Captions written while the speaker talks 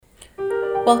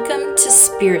Welcome to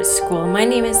Spirit School. My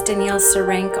name is Danielle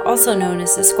Sarenk, also known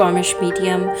as the Squamish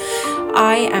Medium.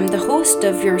 I am the host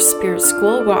of your Spirit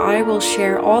School, where I will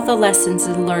share all the lessons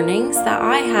and learnings that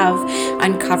I have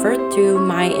uncovered through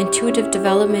my intuitive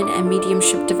development and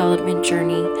mediumship development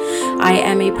journey. I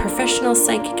am a professional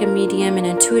psychic and medium, an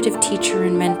intuitive teacher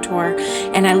and mentor,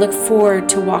 and I look forward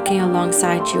to walking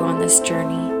alongside you on this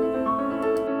journey.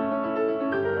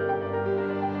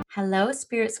 Hello,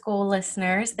 Spirit School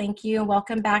listeners. Thank you and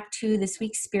welcome back to this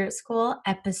week's Spirit School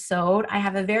episode. I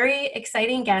have a very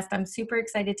exciting guest. I'm super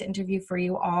excited to interview for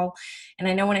you all. And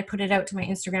I know when I put it out to my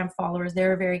Instagram followers, they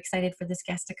were very excited for this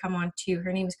guest to come on too.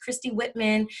 Her name is Christy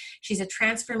Whitman. She's a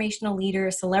transformational leader,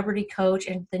 a celebrity coach,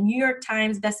 and the New York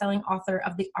Times bestselling author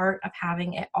of The Art of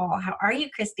Having It All. How are you,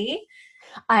 Christy?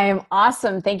 I am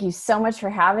awesome. Thank you so much for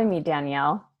having me,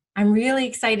 Danielle. I'm really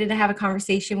excited to have a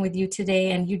conversation with you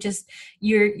today, and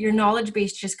your knowledge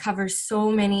base just covers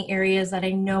so many areas that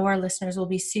I know our listeners will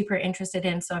be super interested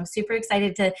in. So I'm super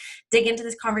excited to dig into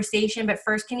this conversation. But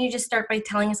first, can you just start by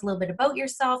telling us a little bit about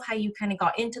yourself, how you kind of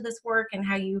got into this work and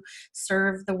how you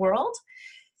serve the world?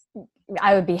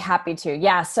 I would be happy to.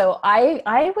 Yeah. So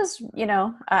I was,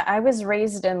 I was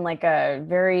raised in like a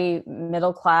very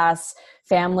middle class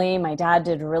family. My dad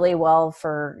did really well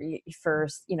for,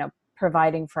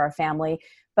 providing for our family,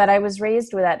 but I was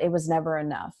raised with that it was never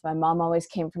enough. My mom always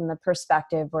came from the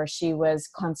perspective where she was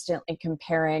constantly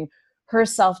comparing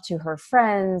herself to her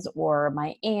friends or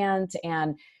my aunt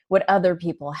and what other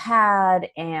people had.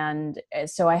 And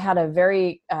so I had a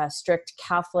very strict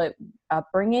Catholic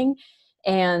upbringing,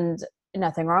 and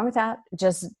nothing wrong with that.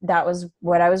 Just that was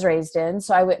what I was raised in.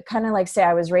 So I would kind of like say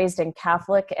I was raised in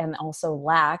Catholic and also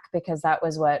lack, because that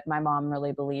was what my mom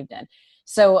really believed in.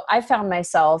 So I found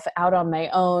myself out on my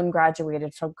own,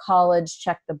 graduated from college,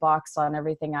 checked the box on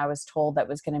everything I was told that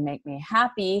was going to make me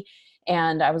happy.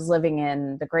 And I was living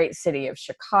in the great city of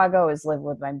Chicago. I was living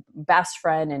with my best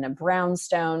friend in a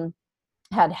brownstone,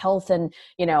 had health and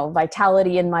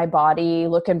vitality in my body,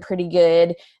 looking pretty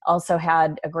good, also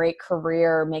had a great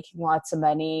career, making lots of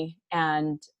money,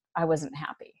 and I wasn't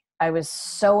happy. I was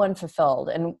so unfulfilled.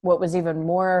 And what was even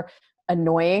more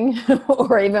annoying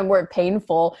or even more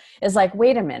painful is like,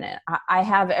 wait a minute, I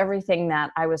have everything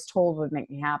that I was told would make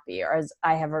me happy, or as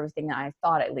I have everything that I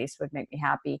thought at least would make me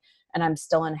happy, and I'm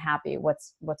still unhappy.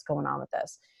 What's going on with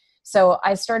this? So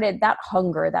I started that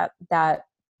hunger, that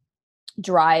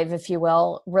drive, if you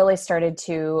will, really started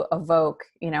to evoke,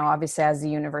 obviously as the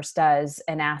universe does,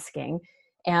 and asking.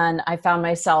 And I found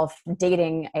myself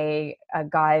dating a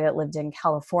guy that lived in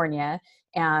California.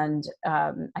 And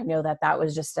I know that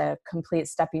was just a complete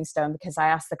stepping stone, because I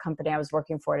asked the company I was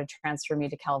working for to transfer me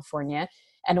to California.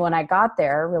 And when I got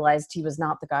there, I realized he was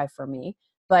not the guy for me.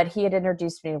 But he had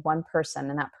introduced me to one person,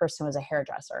 and that person was a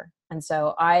hairdresser. And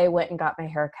so I went and got my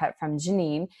hair cut from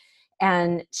Janine,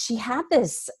 and she had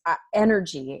this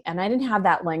energy, and I didn't have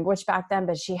that language back then,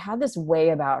 but she had this way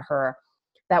about her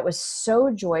that was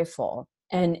so joyful.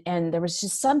 And there was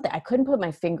just something, I couldn't put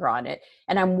my finger on it.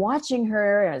 And I'm watching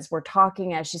her as we're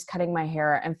talking, as she's cutting my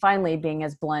hair. And finally, being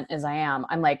as blunt as I am,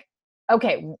 I'm like,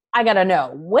 okay, I got to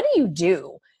know, what do you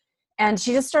do? And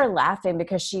she just started laughing,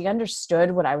 because she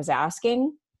understood what I was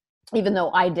asking, even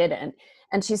though I didn't.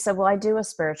 And she said, well, I do a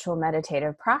spiritual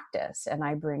meditative practice, and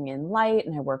I bring in light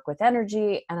and I work with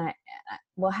energy.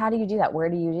 Well, how do you do that? Where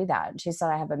do you do that? And she said,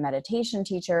 I have a meditation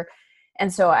teacher.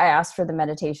 And so I asked for the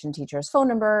meditation teacher's phone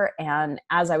number. And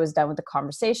as I was done with the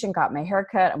conversation, got my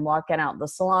haircut, I'm walking out the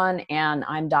salon and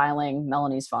I'm dialing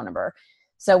Melanie's phone number.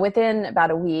 So within about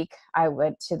a week, I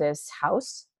went to this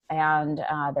house, and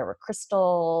there were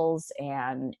crystals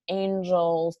and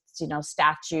angels,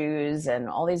 statues and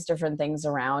all these different things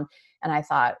around. And I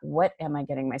thought, what am I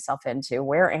getting myself into?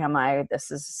 Where am I?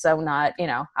 This is so not,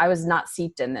 I was not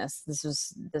seeped in this. This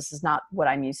is not what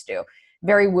I'm used to.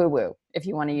 Very woo-woo, if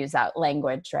you want to use that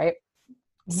language, right?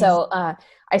 Mhm. So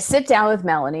I sit down with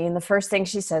Melanie, and the first thing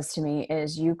she says to me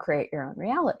is, you create your own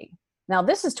reality. Now,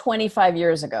 this is 25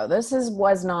 years ago.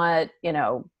 Was not,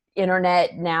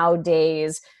 internet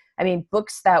nowadays. I mean,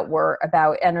 books that were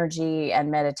about energy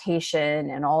and meditation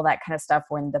and all that kind of stuff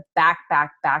were in the back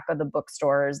of the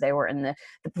bookstores. They were in the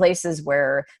places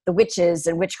where the witches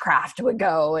and witchcraft would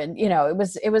go. And, it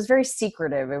was very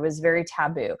secretive. It was very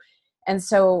taboo. And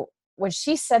so when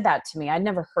she said that to me, I'd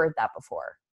never heard that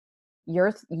before.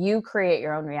 You create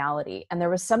your own reality. And there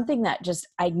was something that just,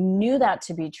 I knew that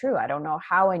to be true. I don't know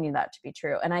how I knew that to be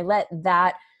true. And I let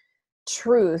that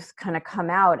truth kind of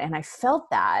come out, and I felt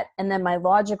that. And then my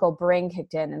logical brain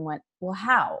kicked in and went, well,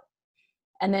 how?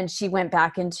 And then she went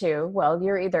back into, well,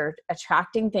 you're either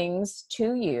attracting things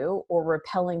to you or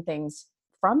repelling things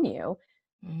from you.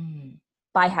 Mm.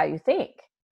 by how you think.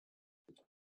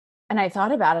 And I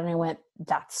thought about it and I went,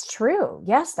 that's true.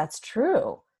 Yes, that's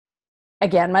true.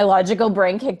 Again, my logical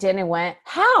brain kicked in and went,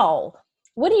 how?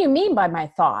 What do you mean by my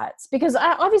thoughts? Because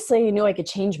I obviously knew I could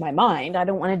change my mind. I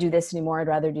don't want to do this anymore. I'd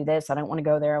rather do this. I don't want to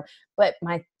go there. But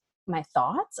my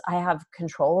thoughts, I have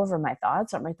control over my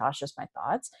thoughts. Aren't my thoughts just my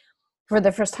thoughts? For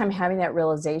the first time having that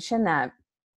realization that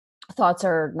thoughts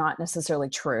are not necessarily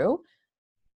true,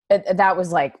 that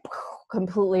was like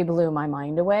completely blew my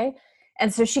mind away.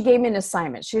 And so she gave me an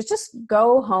assignment. She was just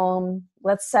go home.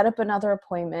 Let's set up another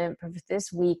appointment for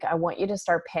this week. I want you to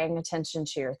start paying attention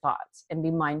to your thoughts and be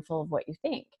mindful of what you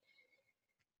think.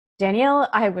 Danielle,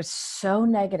 I was so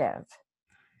negative.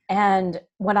 And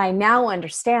what I now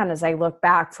understand as I look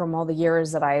back from all the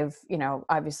years that I've,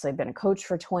 obviously been a coach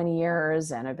for 20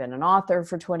 years and I've been an author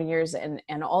for 20 years and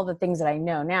all the things that I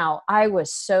know now, I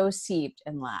was so seeped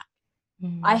in lack.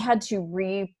 I had to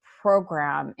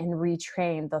reprogram and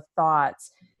retrain the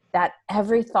thoughts that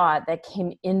every thought that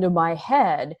came into my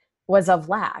head was of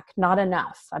lack, not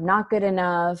enough. I'm not good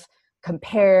enough,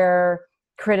 compare,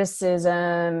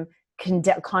 criticism,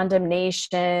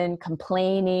 condemnation,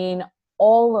 complaining,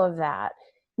 all of that.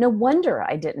 No wonder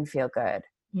I didn't feel good.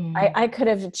 I could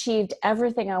have achieved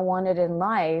everything I wanted in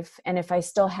life. And if I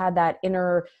still had that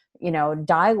inner,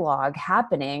 dialogue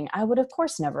happening, I would of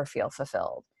course never feel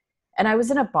fulfilled. And I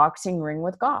was in a boxing ring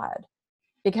with God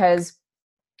because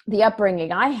the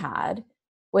upbringing I had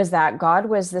was that God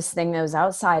was this thing that was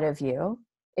outside of you.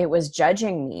 It was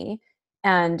judging me,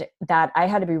 and that I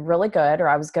had to be really good or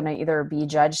I was going to either be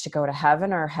judged to go to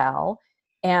heaven or hell.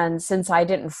 And since I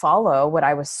didn't follow what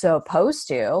I was supposed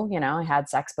to, I had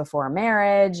sex before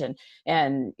marriage and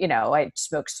I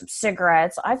smoked some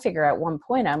cigarettes. I figure at one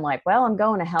point I'm like, well, I'm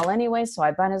going to hell anyway, so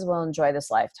I might as well enjoy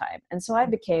this lifetime. And so I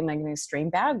became an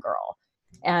extreme bad girl.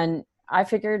 And I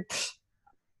figured,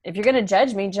 if you're going to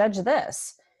judge me, judge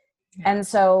this. Yeah. And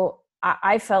so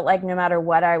I felt like no matter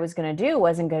what I was going to do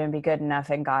wasn't going to be good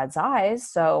enough in God's eyes.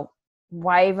 So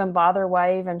why even bother?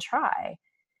 Why even try?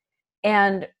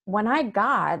 And when I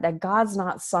got that God's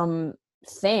not some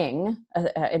thing,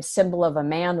 a symbol of a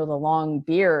man with a long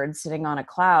beard sitting on a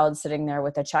cloud, sitting there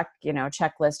with a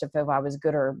checklist of if I was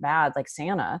good or bad, like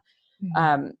Santa,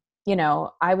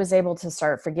 I was able to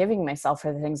start forgiving myself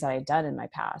for the things that I'd done in my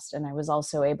past. And I was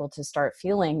also able to start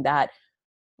feeling that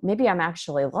maybe I'm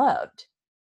actually loved,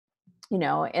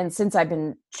 and since I've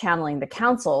been channeling the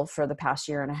council for the past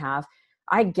year and a half,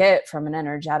 I get from an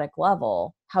energetic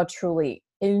level how truly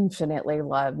infinitely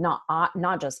loved,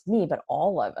 not just me, but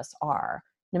all of us are,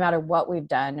 no matter what we've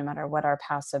done, no matter what our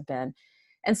pasts have been.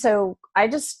 And so I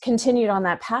just continued on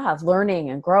that path,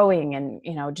 learning and growing and,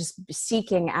 just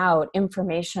seeking out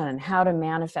information on how to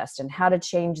manifest and how to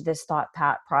change this thought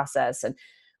process, and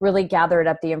really gathered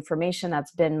up the information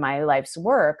that's been my life's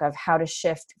work of how to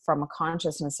shift from a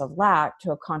consciousness of lack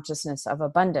to a consciousness of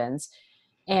abundance.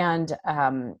 And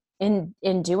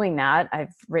in doing that,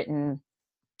 I've written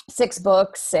 6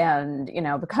 books and,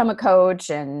 become a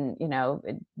coach and,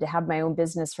 have my own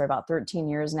business for about 13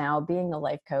 years now, being a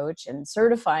life coach and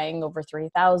certifying over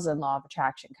 3,000 law of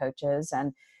attraction coaches.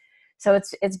 And so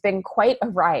it's been quite a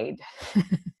ride.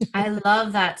 I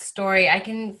love that story. I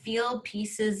can feel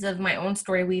pieces of my own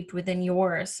story weaved within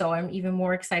yours. So I'm even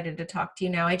more excited to talk to you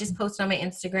now. I just posted on my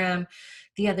Instagram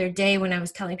the other day when I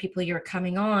was telling people you were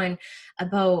coming on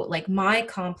about like my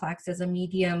complex as a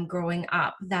medium growing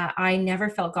up, that I never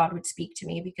felt God would speak to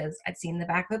me because I'd seen the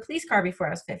back of a police car before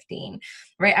I was 15,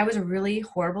 right? I was a really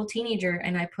horrible teenager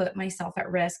and I put myself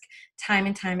at risk time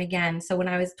and time again. So when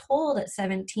I was told at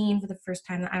 17 for the first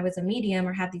time that I was a medium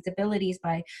or had these abilities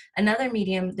by another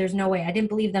medium, there's no way. I didn't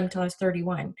believe them until I was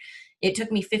 31. It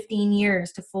took me 15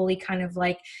 years to fully kind of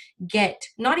like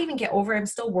not even get over. I'm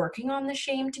still working on the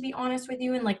shame, to be honest with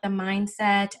you, and like the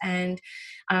mindset and,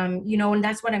 and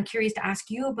that's what I'm curious to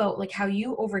ask you about, like how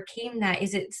you overcame that.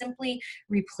 Is it simply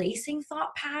replacing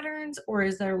thought patterns, or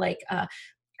is there like a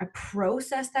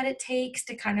process that it takes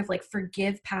to kind of like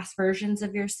forgive past versions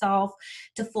of yourself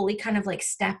to fully kind of like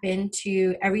step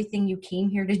into everything you came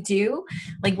here to do?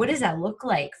 Like, what does that look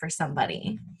like for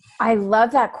somebody? I love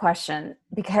that question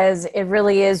because it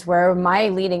really is where my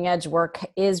leading edge work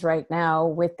is right now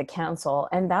with the council.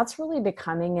 And that's really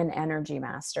becoming an energy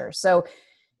master. So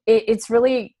it's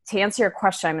really, to answer your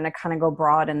question, I'm going to kind of go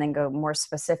broad and then go more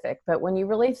specific. But when you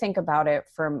really think about it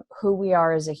from who we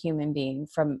are as a human being,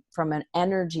 from an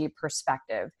energy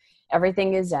perspective,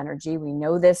 everything is energy. We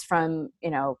know this from,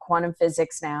 quantum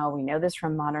physics now. We know this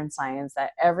from modern science,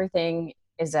 that everything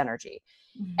is energy.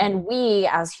 Mm-hmm. And we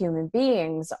as human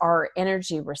beings are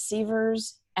energy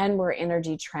receivers and we're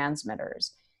energy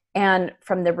transmitters. And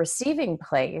from the receiving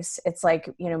place, it's like,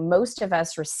 most of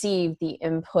us receive the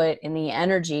input and the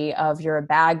energy of you're a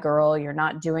bad girl, you're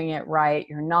not doing it right,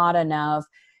 you're not enough,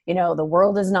 the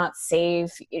world is not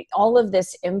safe. All of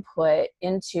this input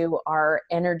into our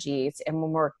energies. And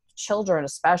when we're children,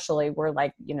 especially, we're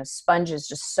like, sponges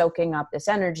just soaking up this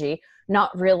energy,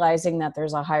 not realizing that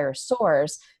there's a higher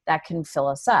source that can fill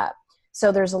us up.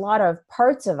 So there's a lot of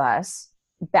parts of us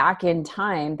back in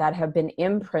time that have been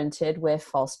imprinted with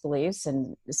false beliefs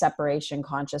and separation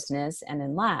consciousness and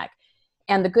in lack.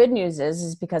 And the good news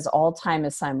is because all time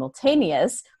is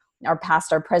simultaneous, our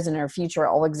past, our present, our future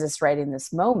all exist right in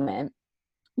this moment.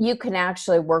 You can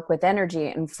actually work with energy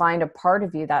and find a part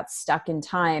of you that's stuck in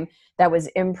time that was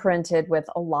imprinted with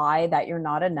a lie that you're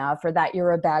not enough or that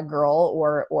you're a bad girl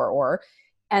or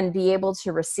and be able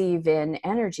to receive in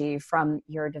energy from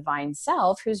your divine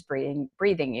self who's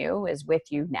breathing you, is with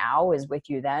you now, is with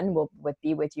you then, will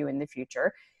be with you in the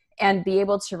future, and be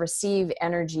able to receive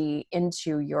energy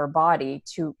into your body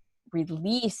to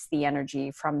release the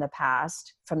energy from the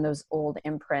past, from those old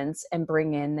imprints, and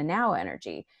bring in the now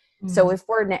energy. So if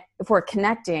we're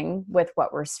connecting with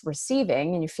what we're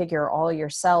receiving, and you figure all your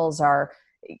cells are,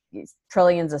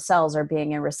 trillions of cells are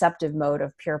being in receptive mode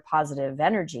of pure positive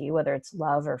energy, whether it's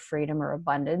love or freedom or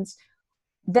abundance,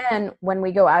 then when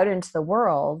we go out into the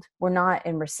world, we're not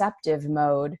in receptive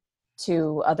mode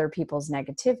to other people's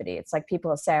negativity. It's like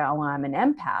people say, oh, I'm an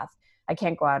empath, I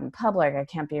can't go out in public, I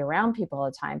can't be around people all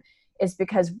the time. It's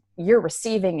because you're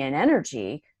receiving an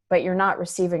energy, but you're not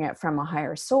receiving it from a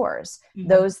higher source. Mm-hmm.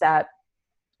 Those that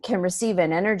can receive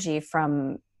an energy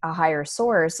from a higher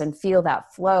source and feel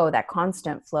that flow, that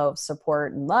constant flow of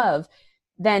support and love,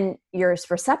 then your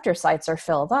receptor sites are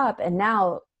filled up. And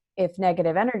now if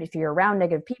negative energy, if you're around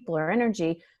negative people or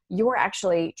energy, you're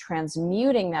actually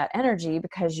transmuting that energy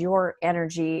because your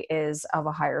energy is of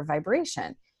a higher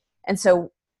vibration. And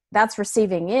so that's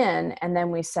receiving in, and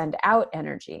then we send out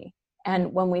energy.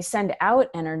 And when we send out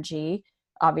energy,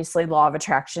 obviously law of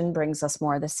attraction brings us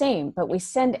more of the same, but we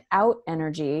send out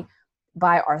energy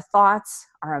by our thoughts,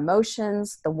 our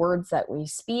emotions, the words that we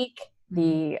speak,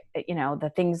 the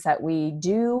things that we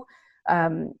do,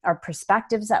 our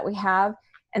perspectives that we have.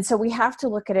 And so we have to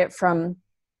look at it from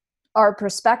our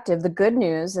perspective. The good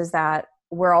news is that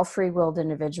we're all free-willed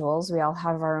individuals. We all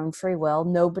have our own free will.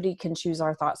 Nobody can choose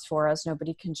our thoughts for us.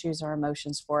 Nobody can choose our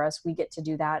emotions for us. We get to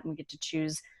do that, and we get to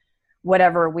choose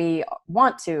whatever we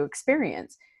want to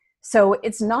experience. So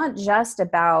it's not just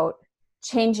about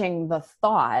changing the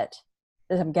thought.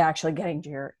 I'm actually getting to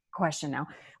your question now.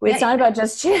 It's not about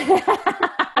just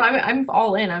I'm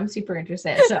all in. I'm super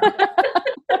interested. So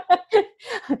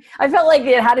I felt like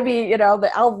it had to be,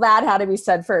 all that had to be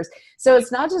said first. So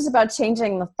it's not just about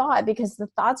changing the thought, because the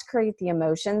thoughts create the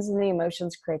emotions and the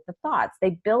emotions create the thoughts.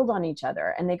 They build on each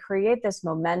other and they create this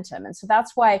momentum. And so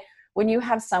that's why when you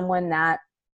have someone that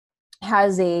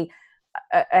has a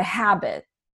habit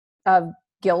of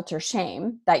guilt or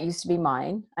shame, that used to be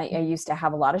mine. I used to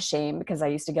have a lot of shame because I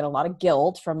used to get a lot of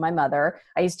guilt from my mother.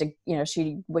 I used to,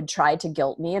 she would try to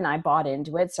guilt me and I bought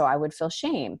into it, so I would feel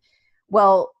shame.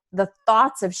 Well, the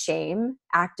thoughts of shame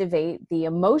activate the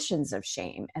emotions of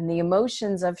shame, and the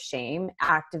emotions of shame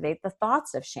activate the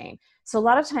thoughts of shame. So a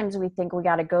lot of times we think we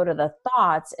got to go to the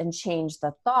thoughts and change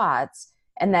the thoughts,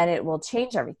 and then it will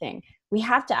change everything. We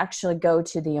have to actually go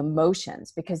to the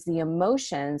emotions, because the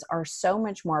emotions are so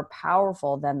much more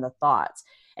powerful than the thoughts.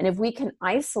 And if we can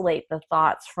isolate the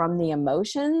thoughts from the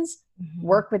emotions,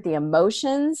 work with the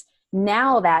emotions,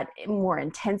 now that more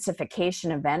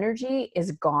intensification of energy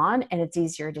is gone, and it's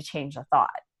easier to change a thought.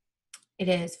 It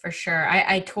is, for sure.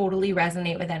 I totally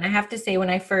resonate with it. And I have to say,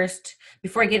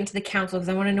 before I get into the counsel, because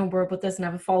I want to know more about this and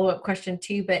have a follow-up question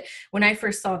too, but when I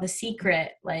first saw The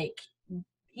Secret,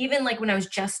 even when I was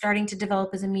just starting to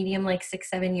develop as a medium,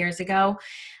 6-7 years ago,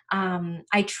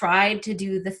 I tried to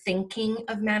do the thinking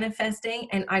of manifesting,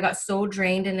 and I got so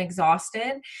drained and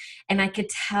exhausted. And I could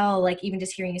tell, even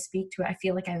just hearing you speak to it, I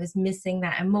feel like I was missing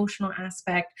that emotional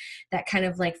aspect, that kind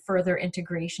of further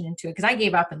integration into it. Cause I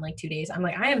gave up in 2 days. I'm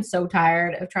I am so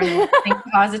tired of trying to think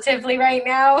positively right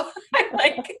now.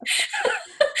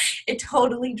 It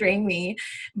totally drained me.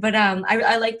 But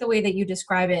I like the way that you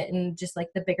describe it, and just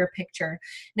the bigger picture.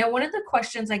 Now, one of the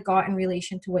questions I got in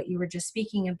relation to what you were just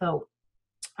speaking about,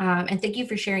 and thank you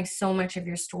for sharing so much of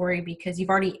your story, because you've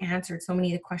already answered so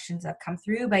many of the questions that come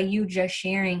through by you just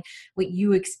sharing what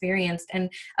you experienced. And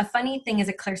a funny thing, as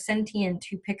a clairsentient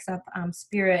who picks up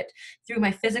spirit through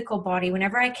my physical body,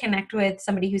 whenever I connect with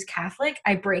somebody who's Catholic,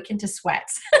 I break into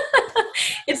sweats.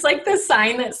 It's the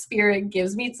sign that spirit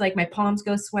gives me. It's my palms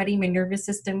go sweaty, my nervous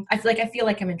system. I feel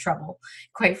like I'm in trouble,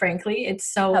 quite frankly.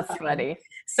 It's so That's funny.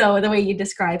 So the way you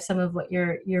describe some of what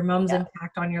your mom's Yeah.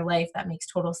 impact on your life, that makes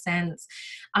total sense.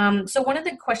 So one of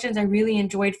the questions I really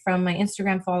enjoyed from my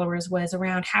Instagram followers was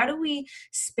around how do we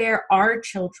spare our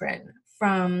children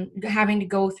from having to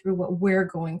go through what we're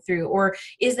going through? Or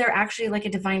is there actually like a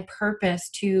divine purpose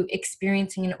to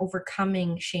experiencing and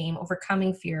overcoming shame,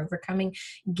 overcoming fear, overcoming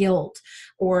guilt?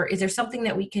 Or is there something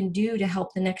that we can do to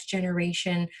help the next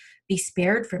generation be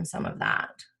spared from some of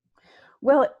that?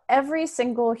 Well, every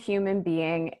single human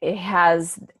being, it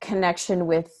has connection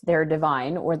with their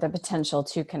divine, or the potential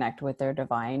to connect with their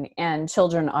divine. And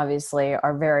children obviously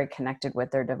are very connected with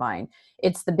their divine.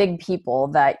 It's the big people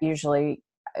that usually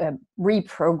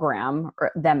reprogram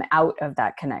them out of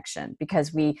that connection,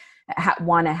 because we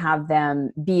want to have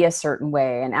them be a certain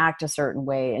way and act a certain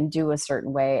way and do a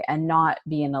certain way, and not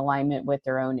be in alignment with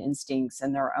their own instincts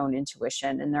and their own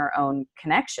intuition and their own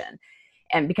connection.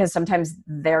 And because sometimes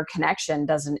their connection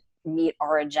doesn't meet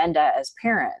our agenda as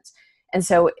parents. And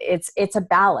so it's a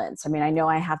balance. I mean, I know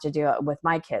I have to do it with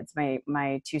my kids.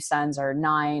 My two sons are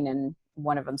 9 and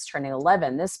one of them's turning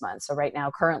 11 this month. So right now,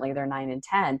 currently, they're 9 and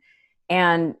 10.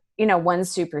 And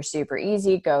one's super, super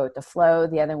easy, go with the flow.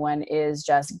 The other one is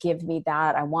just, give me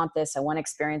that. I want this. I want to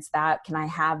experience that. Can I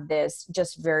have this?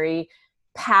 Just very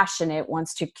passionate,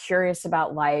 wants to, curious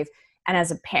about life. And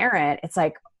as a parent, it's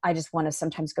like, I just want to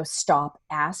sometimes go, stop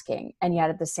asking. And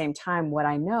yet at the same time, what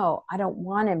I know, I don't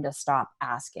want him to stop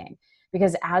asking,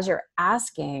 because as you're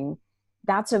asking,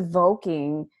 that's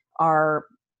evoking our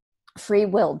free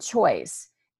willed choice.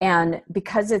 And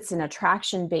because it's an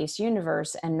attraction based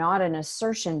universe and not an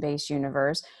assertion based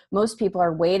universe, most people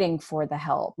are waiting for the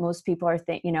help. Most people are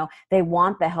they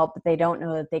want the help, but they don't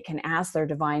know that they can ask their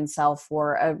divine self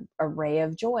for a ray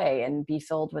of joy and be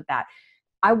filled with that.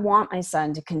 I want my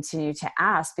son to continue to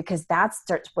ask, because that's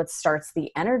what starts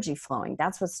the energy flowing.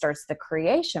 That's what starts the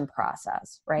creation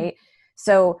process, right?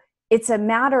 So it's a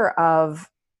matter of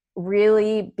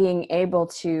really being able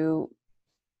to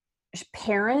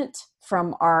parent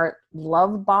from our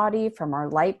love body, from our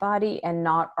light body, and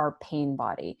not our pain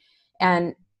body.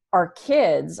 And our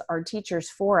kids are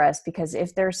teachers for us, because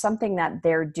if there's something that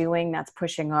they're doing that's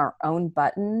pushing our own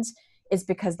buttons, it's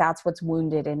because that's what's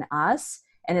wounded in us.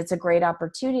 And it's a great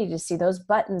opportunity to see those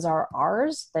buttons are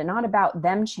ours. They're not about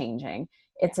them changing.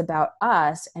 It's about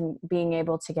us, and being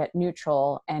able to get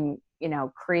neutral and,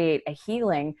 create a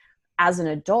healing as an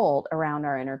adult around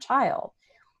our inner child.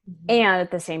 Mm-hmm. And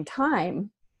at the same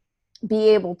time, be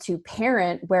able to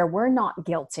parent where we're not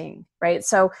guilting, right?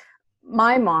 So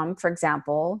my mom, for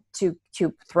example, to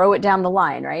throw it down the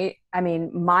line, right? I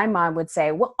mean, my mom would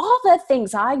say, well, all the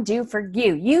things I do for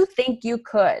you, you think you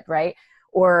could, right?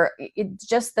 Or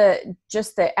just the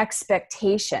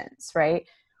expectations, right?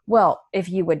 Well, if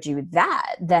you would do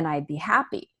that, then I'd be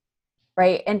happy,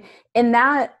 right? And in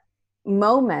that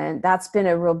moment, that's been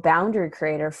a real boundary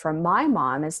creator for my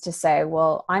mom, is to say,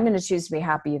 well, I'm going to choose to be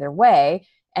happy either way,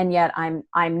 and yet I'm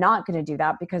not going to do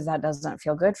that because that doesn't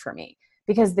feel good for me.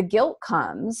 Because the guilt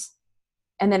comes,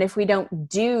 and then if we don't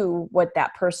do what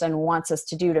that person wants us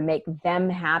to do to make them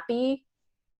happy,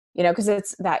 because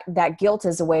it's that guilt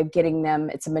is a way of getting them,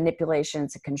 it's a manipulation,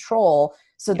 it's a control,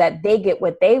 so that they get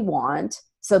what they want.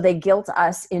 So they guilt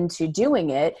us into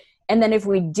doing it. And then if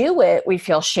we do it, we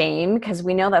feel shame because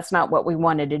we know that's not what we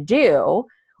wanted to do.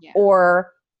 Yeah.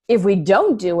 Or if we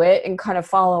don't do it and kind of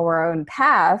follow our own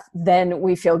path, then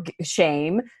we feel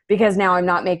shame because now I'm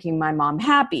not making my mom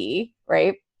happy,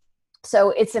 right? So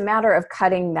it's a matter of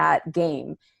cutting that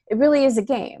game. It really is a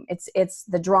game. It's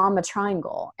the drama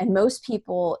triangle. And most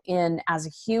people as a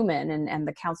human, and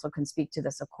the council can speak to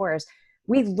this, of course,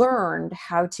 we learned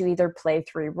how to either play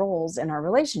 3 roles in our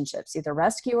relationships, either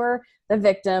rescuer, the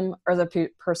victim, or the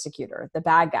persecutor, the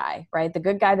bad guy, right? The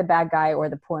good guy, the bad guy, or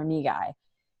the poor me guy.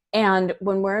 And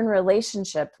when we're in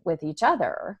relationship with each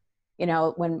other,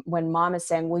 when mom is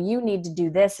saying, well, you need to do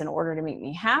this in order to make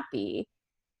me happy,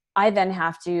 I then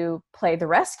have to play the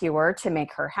rescuer to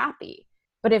make her happy.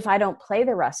 But if I don't play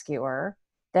the rescuer,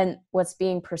 then what's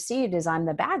being perceived is I'm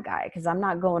the bad guy because I'm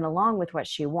not going along with what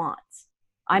she wants.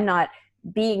 I'm not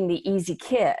being the easy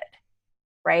kid,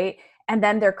 right? And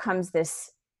then there comes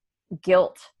this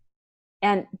guilt.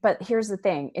 But here's the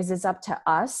thing, is it's up to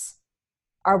us.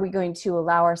 Are we going to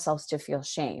allow ourselves to feel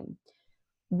shame?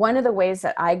 One of the ways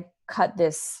that I cut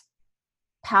this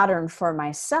pattern for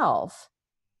myself,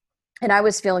 and I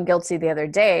was feeling guilty the other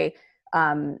day,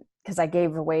 because I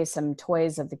gave away some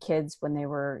toys of the kids when they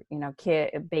were,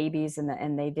 babies,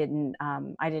 and they didn't,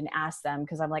 I didn't ask them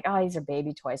because I'm like, oh, these are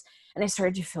baby toys. And I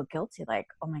started to feel guilty, like,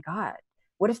 oh my God,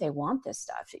 what if they want this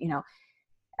stuff,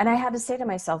 And I had to say to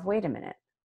myself, wait a minute.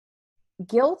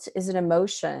 Guilt is an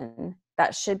emotion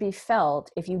that should be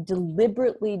felt if you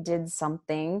deliberately did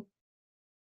something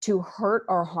to hurt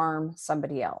or harm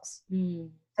somebody else.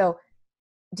 So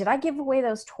did I give away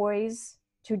those toys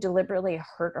to deliberately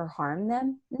hurt or harm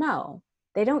them? No,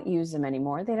 they don't use them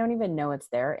anymore. They don't even know it's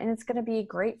there. And it's going to be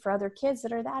great for other kids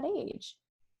that are that age.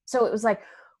 So it was like,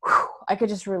 whew, I could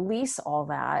just release all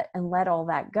that and let all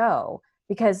that go,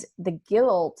 because the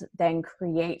guilt then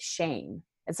creates shame.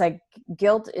 It's like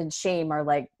guilt and shame are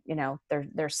like,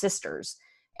 they're sisters.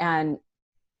 And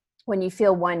when you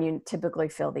feel one, you typically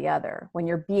feel the other. When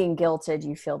you're being guilted,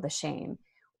 you feel the shame.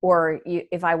 Or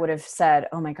if I would have said,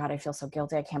 oh my God, I feel so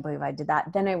guilty, I can't believe I did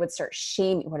that, then I would start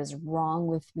shaming, what is wrong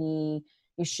with me?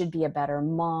 You should be a better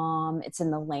mom. It's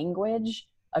in the language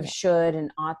of should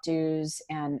and ought to's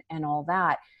and all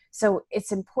that. So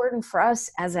it's important for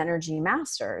us as energy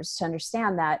masters to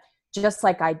understand that, just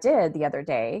like I did the other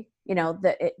day,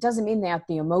 that it doesn't mean that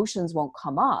the emotions won't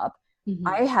come up. Mm-hmm.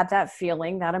 I had that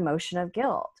feeling, that emotion of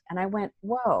guilt. And I went,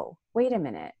 whoa, wait a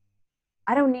minute.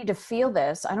 I don't need to feel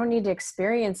this. I don't need to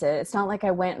experience it. It's not like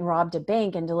I went and robbed a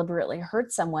bank and deliberately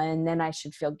hurt someone and then I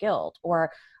should feel guilt.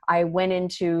 Or I went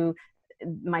into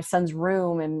my son's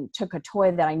room and took a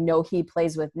toy that I know he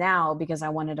plays with now because I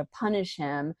wanted to punish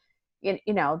him.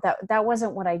 That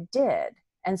wasn't what I did.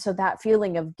 And so that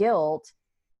feeling of guilt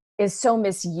is so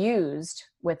misused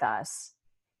with us.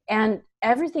 And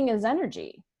everything is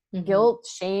energy. Mm-hmm. Guilt,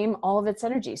 shame, all of it's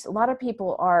energy. So a lot of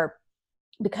people are,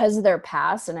 because of their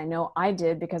past, and I know I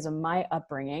did because of my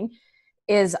upbringing,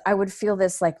 is I would feel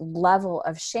this like level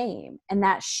of shame. And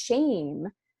that shame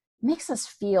makes us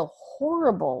feel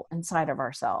horrible inside of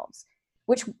ourselves,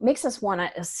 which makes us want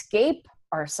to escape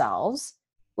ourselves,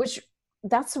 which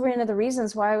that's one of the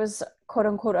reasons why I was quote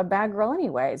unquote a bad girl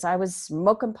anyways. I was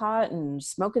smoking pot and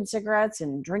smoking cigarettes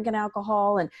and drinking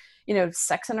alcohol and,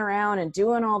 sexing around and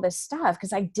doing all this stuff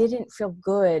because I didn't feel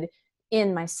good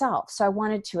in myself. So I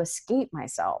wanted to escape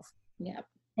myself. Yeah.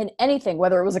 And anything,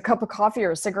 whether it was a cup of coffee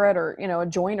or a cigarette or, a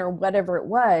joint or whatever it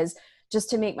was, just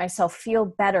to make myself feel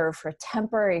better for a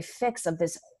temporary fix of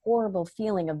this horrible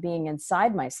feeling of being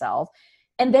inside myself.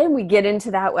 And then we get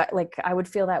into that, like I would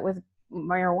feel that with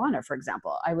marijuana, for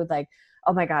example. I would like,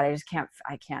 oh my God,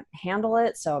 I can't handle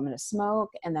it. So I'm going to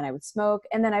smoke. And then I would smoke.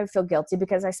 And then I would feel guilty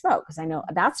because I smoke, because I know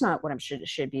that's not what I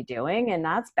should be doing. And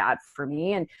that's bad for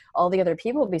me. And all the other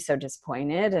people would be so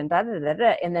disappointed and da, da, da,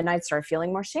 da. And then I'd start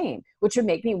feeling more shame, which would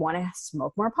make me want to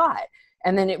smoke more pot.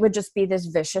 And then it would just be this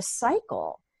vicious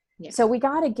cycle. Yeah. So we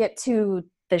got to get to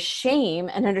the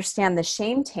shame and understand the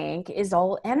shame tank is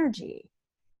all energy.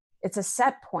 It's a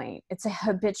set point. It's a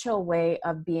habitual way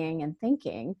of being and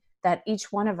thinking that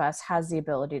each one of us has the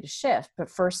ability to shift. But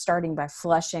first, starting by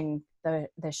flushing the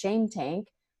shame tank,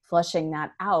 flushing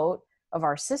that out of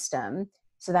our system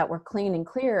so that we're clean and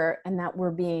clear and that we're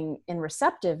being in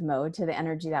receptive mode to the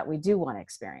energy that we do want to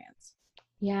experience.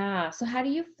 Yeah. So how do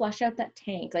you flush out that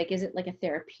tank? Like, is it like a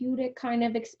therapeutic kind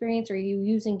of experience? Or are you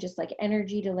using just like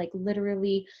energy to like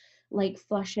literally like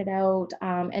flush it out?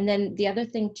 And then the other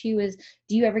thing too is,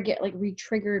 do you ever get like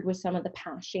re-triggered with some of the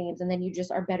past shames and then you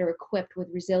just are better equipped with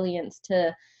resilience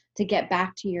to get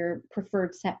back to your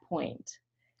preferred set point?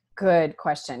 Good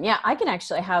question. Yeah, I can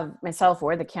actually have myself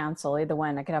or the council, either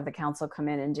one. I could have the council come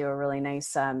in and do a really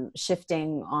nice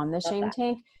shifting on the shame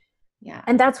tank. Yeah.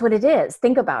 And that's what it is.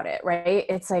 Think about it, right?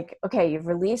 It's like, okay, you've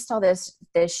released all this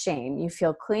shame. You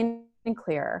feel clean and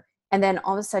clear. And then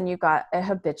all of a sudden you've got a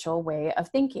habitual way of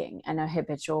thinking and a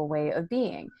habitual way of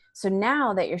being. So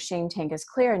now that your shame tank is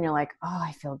clear and you're like, oh,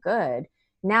 I feel good.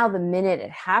 Now the minute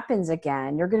it happens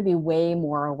again, you're going to be way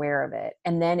more aware of it.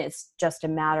 And then it's just a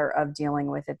matter of dealing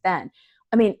with it then.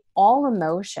 I mean, all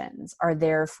emotions are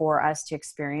there for us to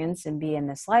experience and be in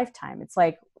this lifetime. It's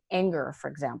like anger, for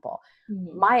example.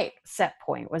 Mm-hmm. My set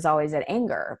point was always at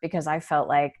anger because I felt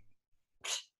like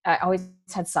I always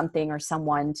had something or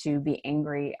someone to be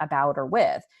angry about or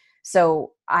with.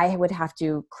 So I would have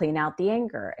to clean out the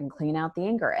anger and clean out the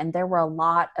anger. And there were a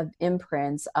lot of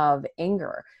imprints of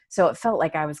anger. So it felt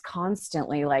like I was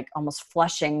constantly like almost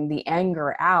flushing the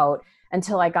anger out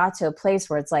until I got to a place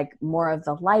where it's like more of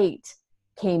the light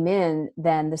came in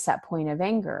than the set point of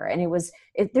anger. And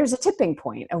there's a tipping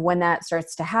point of when that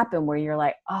starts to happen where you're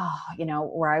like, oh,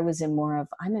 where I'm in more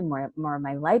of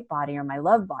my light body or my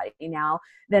love body now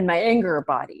than my anger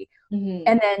body. Mm-hmm.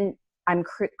 And then I'm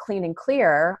clean and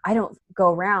clear. I don't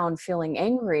go around feeling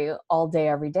angry all day,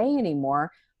 every day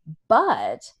anymore.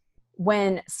 But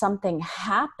when something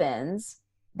happens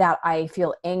that I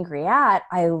feel angry at,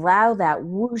 I allow that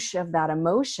whoosh of that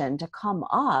emotion to come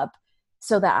up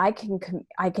so that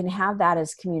I can have that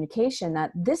as communication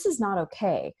that this is not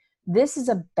okay. This is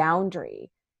a boundary.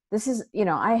 this is,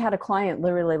 I had a client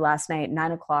literally last night,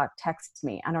 9 o'clock, text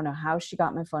me. I don't know how she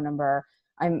got my phone number.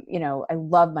 I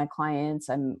love my clients.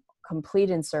 I'm complete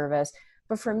in service.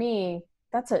 But for me,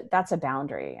 that's a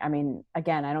boundary. I mean,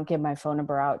 again, I don't give my phone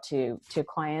number out to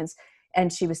clients.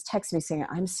 And she was texting me saying,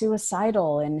 I'm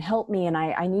suicidal and help me. And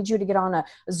I need you to get on a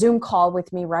Zoom call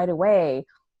with me right away.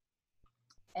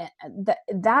 And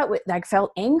I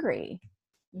felt angry,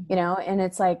 and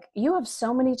it's like, you have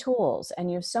so many tools and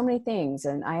you have so many things.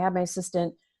 And I have my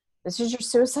assistant, this is your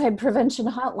suicide prevention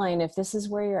hotline if this is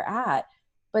where you're at.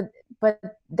 But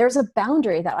there's a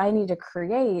boundary that I need to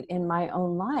create in my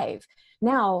own life.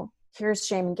 Now, here's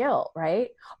shame and guilt, right?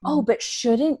 Oh, but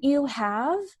shouldn't you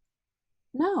have?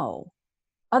 No.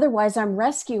 Otherwise, I'm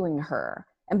rescuing her.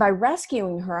 And by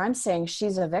rescuing her, I'm saying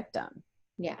she's a victim.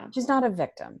 Yeah. She's not a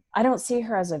victim. I don't see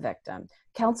her as a victim.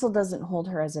 Counsel doesn't hold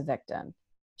her as a victim.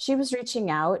 She was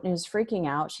reaching out and was freaking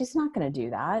out. She's not going to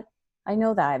do that. I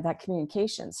know that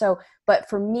communication. So, but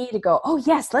for me to go, oh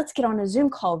yes, let's get on a Zoom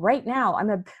call right now.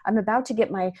 I'm about to get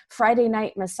my Friday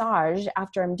night massage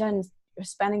after I'm done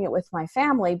spending it with my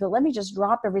family, but let me just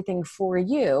drop everything for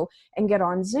you and get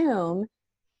on Zoom.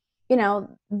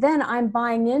 Then I'm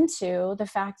buying into the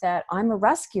fact that I'm a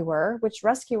rescuer, which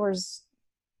rescuers,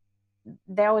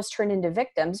 they always turn into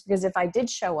victims, because if I did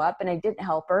show up and I didn't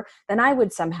help her, then I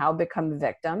would somehow become a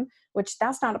victim, which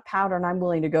that's not a pattern I'm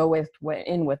willing to go with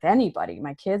anybody,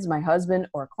 my kids, my husband,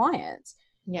 or clients.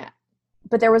 Yeah.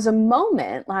 But there was a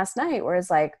moment last night where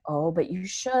it's like, oh, but you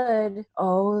should,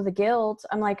 oh, the guilt.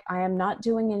 I'm like, I am not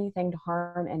doing anything to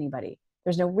harm anybody.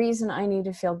 There's no reason I need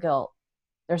to feel guilt.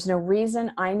 There's no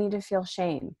reason I need to feel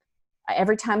shame.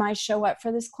 Every time I show up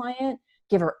for this client,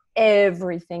 give her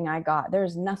everything I got.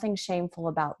 There's nothing shameful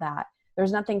about that.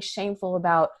 There's nothing shameful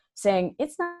about saying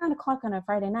it's 9 o'clock on a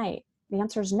Friday night. The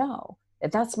answer is no.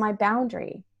 That's my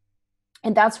boundary.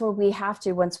 And that's where we have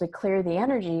to, once we clear the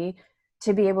energy,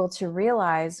 to be able to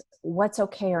realize what's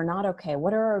okay or not okay.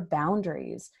 What are our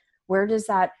boundaries? Where does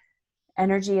that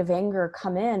energy of anger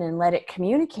come in, and let it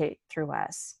communicate through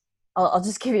us? I'll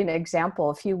just give you an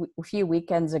example. A few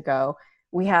weekends ago,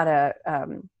 we had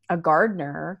a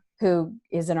gardener who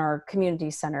is in our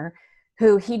community center,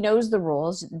 who he knows the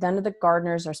rules. None of the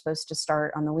gardeners are supposed to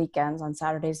start on the weekends, on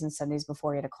Saturdays and Sundays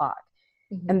before 8 o'clock.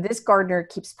 Mm-hmm. And this gardener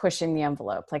keeps pushing the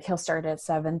envelope. Like, he'll start at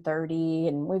 7:30,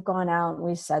 and we've gone out and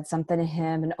we've said something to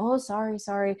him, and oh,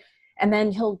 sorry. And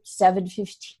then he'll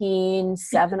 7:15,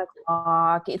 7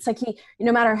 o'clock. It's like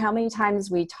no matter how many times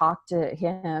we talk to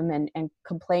him and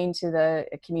complain to the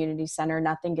community center,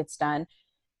 nothing gets done.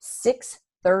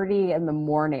 6:30 in the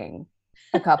morning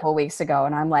a couple of weeks ago.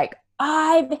 And I'm like,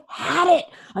 I've had it.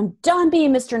 I'm done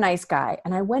being Mr. Nice Guy.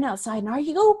 And I went outside, and are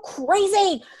you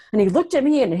crazy? And he looked at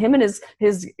me, and him and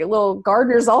his little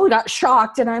gardeners all got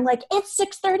shocked. And I'm like, it's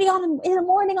 6:30 in the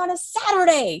morning on a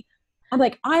Saturday. I'm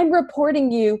like, I'm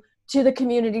reporting you to the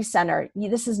community center.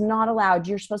 This is not allowed.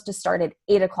 You're supposed to start at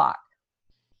 8 o'clock.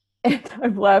 And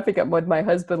I'm laughing at my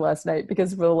husband last night,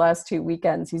 because for the last 2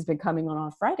 weekends, he's been coming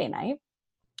on Friday night,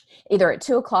 either at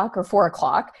 2 o'clock or 4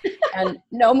 o'clock, and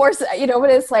no more, but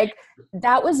it's like,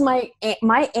 that was my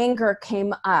anger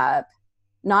came up,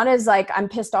 not as like, I'm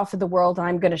pissed off at the world and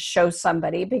I'm going to show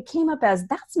somebody, but it came up as,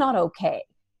 that's not okay.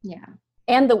 Yeah.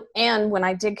 And when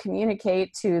I did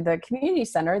communicate to the community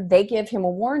center, they give him a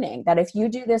warning that if you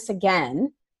do this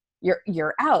again,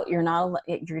 you're out. You're going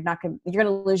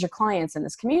to lose your clients in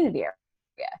this community area.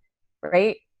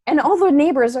 Right. And all the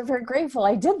neighbors are very grateful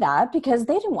I did that, because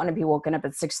they didn't want to be woken up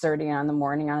at 6:30 in the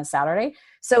morning on a Saturday.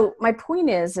 So my point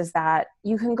is that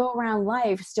you can go around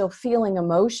life still feeling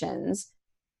emotions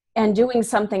and doing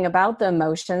something about the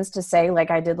emotions, to say, like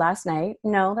I did last night,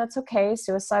 no, that's okay.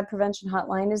 Suicide prevention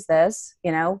hotline is this,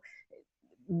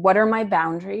 what are my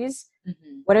boundaries?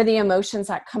 Mm-hmm. What are the emotions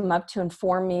that come up to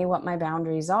inform me what my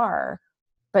boundaries are?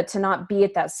 But to not be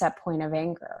at that set point of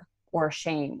anger or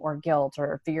shame or guilt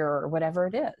or fear or whatever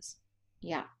it is.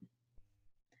 Yeah.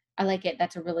 I like it.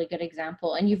 That's a really good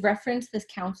example. And you've referenced this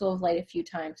Council of Light a few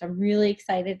times. I'm really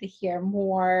excited to hear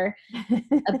more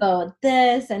about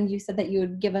this. And you said that you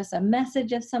would give us a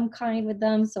message of some kind with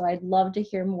them. So I'd love to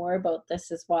hear more about this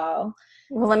as well.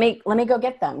 Well, let me go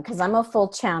get them, because I'm a full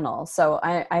channel. So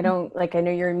I don't, like, I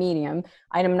know you're a medium.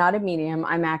 I am not a medium.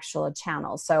 I'm actually a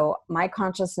channel. So my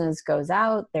consciousness goes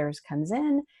out, theirs comes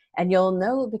in, and you'll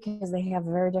know, because they have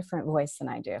a very different voice than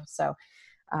I do. So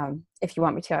if you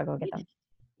want me to, I'll go get them.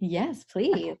 Yes,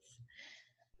 please.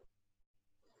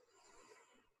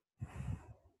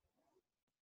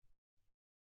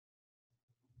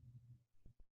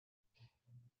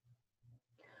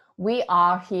 We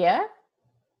are here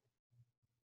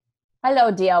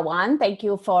Hello, dear one. Thank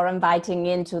you for inviting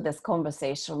into this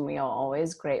conversation. We are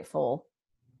always grateful.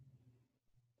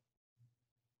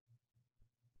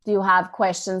 Do you have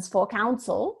questions for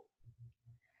counsel?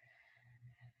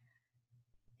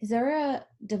 Is there a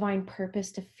divine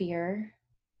purpose to fear?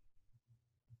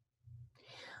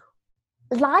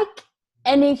 Like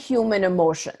any human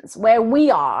emotions, where we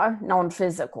are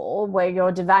non-physical, where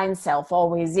your divine self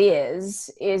always is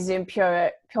in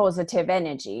pure positive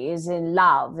energy, is in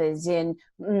love, is in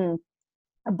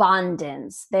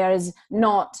abundance. There is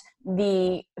not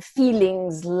the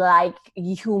feelings like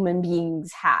human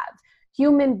beings have.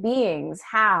 Human beings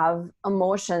have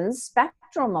emotions,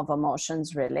 spectrum of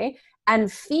emotions, really.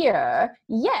 And fear,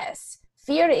 yes,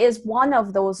 fear is one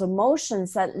of those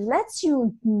emotions that lets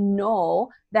you know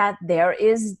that there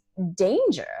is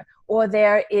danger or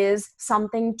there is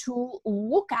something to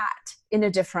look at in a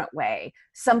different way,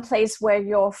 someplace where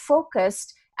you're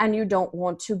focused and you don't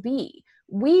want to be.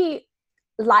 We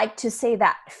like to say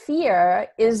that fear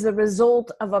is the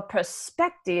result of a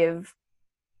perspective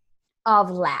of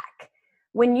lack.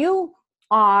 When you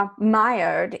are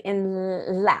mired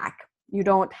in lack, you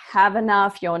don't have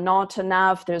enough, you're not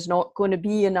enough, there's not going to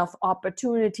be enough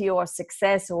opportunity or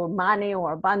success or money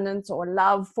or abundance or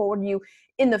love for you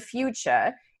in the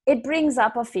future, it brings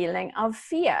up a feeling of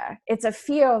fear. It's a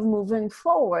fear of moving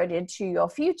forward into your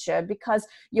future because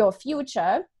your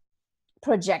future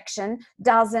projection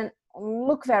doesn't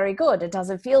look very good. It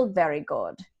doesn't feel very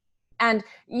good. And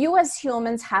you as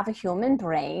humans have a human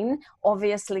brain,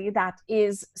 obviously, that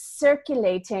is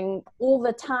circulating all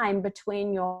the time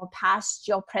between your past,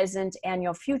 your present, and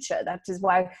your future. That is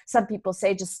why some people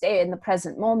say just stay in the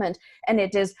present moment. And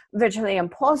it is virtually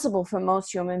impossible for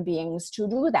most human beings to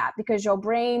do that because your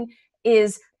brain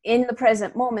is in the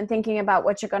present moment thinking about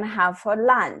what you're going to have for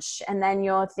lunch, and then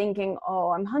you're thinking,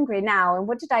 oh, I'm hungry now, and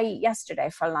what did I eat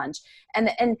yesterday for lunch? And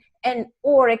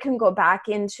or it can go back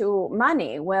into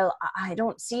money. Well, I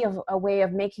don't see a way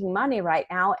of making money right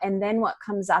now. And then what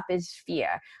comes up is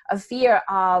fear, a fear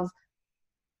of,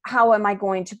 how am I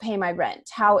going to pay my rent?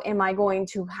 How am I going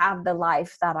to have the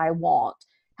life that I want?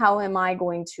 How am I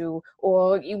going to,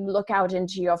 or you look out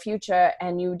into your future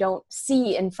and you don't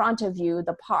see in front of you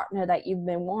the partner that you've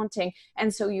been wanting.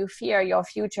 And so you fear your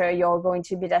future, you're going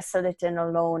to be desolate and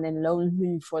alone and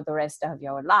lonely for the rest of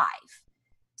your life.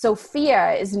 So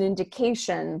fear is an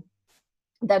indication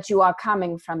that you are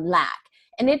coming from lack.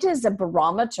 And it is a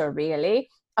barometer, really,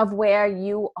 of where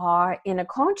you are in a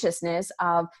consciousness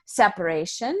of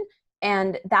separation.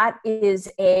 And that is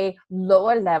a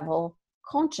lower level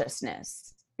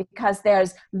consciousness because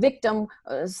there's victim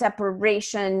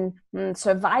separation,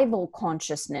 survival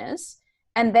consciousness.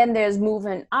 And then there's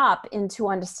moving up into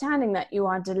understanding that you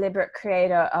are a deliberate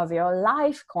creator of your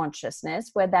life consciousness,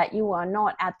 where that you are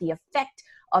not at the effect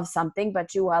of something,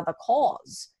 but you are the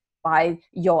cause by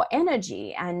your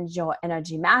energy and your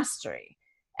energy mastery.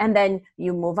 And then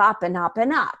you move up and up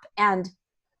and up. And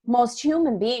most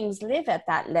human beings live at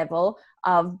that level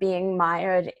of being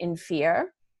mired in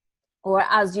fear, or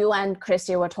as you and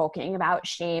Christy were talking about,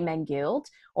 shame and guilt,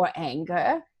 or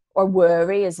anger, or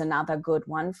worry is another good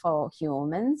one for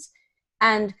humans.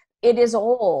 And it is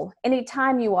all,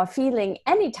 anytime you are feeling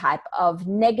any type of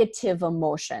negative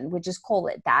emotion, we just call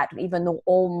it that, even though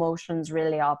all emotions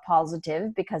really are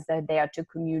positive because they're there to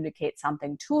communicate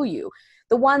something to you.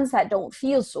 The ones that don't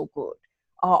feel so good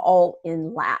are all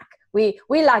in lack. We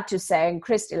like to say, and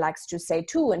Christy likes to say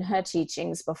too in her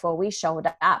teachings before we showed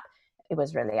up, it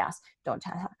was really us, don't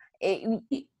tell her, it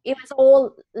was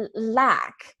all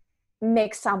lack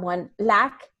makes someone,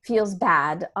 lack feels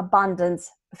bad, abundance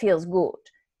feels good.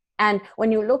 And when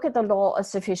you look at the law of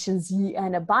sufficiency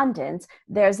and abundance,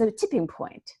 there's a tipping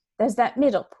point. There's that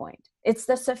middle point. It's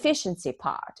the sufficiency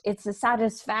part. It's the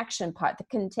satisfaction part, the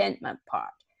contentment part.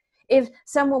 If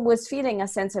someone was feeling a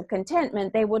sense of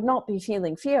contentment, they would not be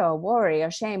feeling fear or worry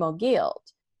or shame or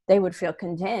guilt. They would feel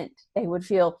content. They would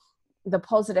feel the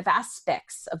positive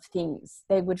aspects of things.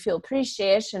 They would feel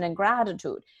appreciation and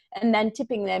gratitude, and then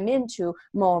tipping them into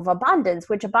more of abundance,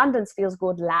 which abundance feels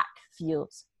good, lack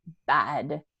feels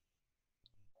bad.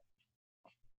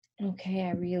 Okay,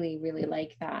 I really, really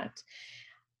like that.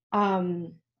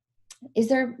 Is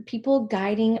there people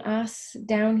guiding us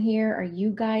down here? Are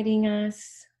you guiding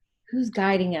us? Who's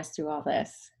guiding us through all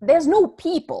this? There's no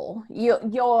people.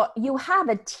 You have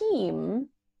a team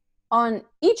on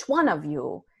each one of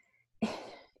you.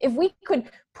 If we could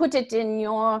put it in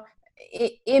your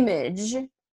image,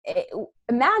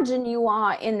 imagine you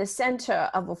are in the center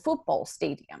of a football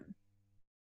stadium.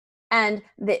 And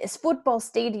this football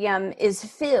stadium is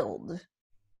filled,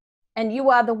 and you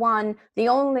are the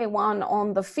only one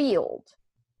on the field.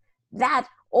 that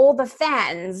all the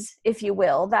fans, if you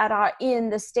will, that are in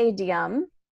the stadium,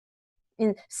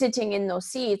 sitting in those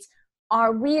seats,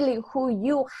 are really who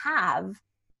you have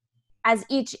as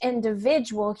each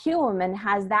individual human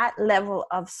has that level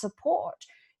of support.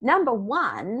 Number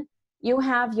one, you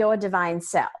have your divine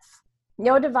self.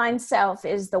 Your divine self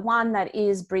is the one that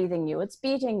is breathing you. It's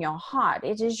beating your heart.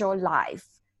 It is your life.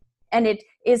 And it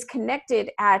is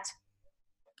connected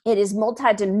it is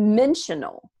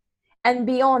multidimensional. And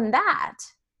beyond that,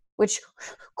 which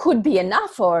could be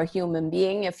enough for a human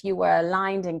being if you were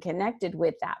aligned and connected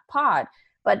with that part.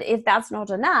 But if that's not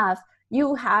enough,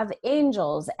 you have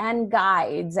angels and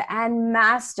guides and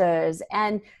masters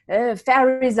and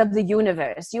fairies of the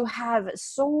universe. You have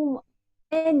so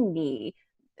many,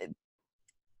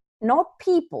 not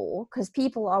people, because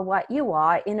people are what you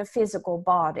are in a physical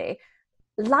body,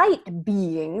 light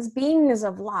beings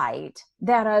of light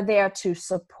that are there to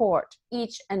support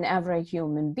each and every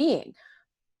human being.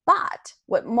 But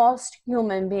what most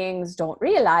human beings don't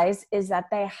realize is that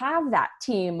they have that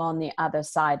team on the other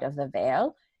side of the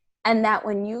veil, and that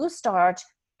when you start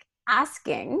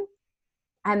asking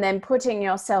and then putting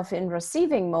yourself in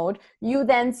receiving mode, you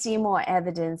then see more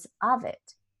evidence of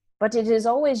it. But it is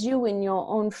always you in your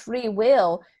own free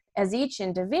will as each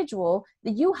individual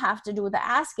that you have to do the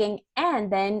asking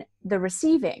and then the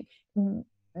receiving.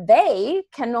 They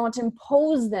cannot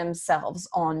impose themselves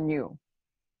on you.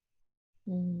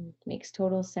 Makes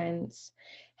total sense.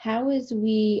 How is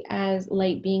we as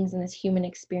light beings in this human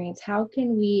experience, how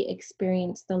can we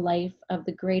experience the life of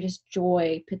the greatest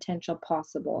joy potential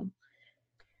possible?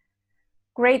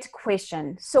 Great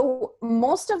question. So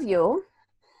most of you,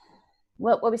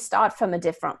 well, we start from a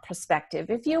different perspective.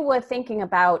 If you were thinking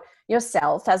about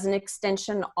yourself as an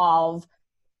extension of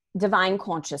divine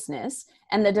consciousness,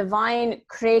 and the divine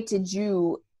created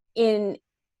you in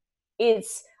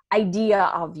its idea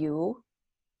of you,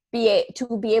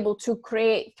 to be able to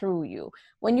create through you.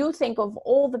 When you think of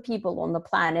all the people on the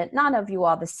planet, none of you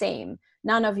are the same.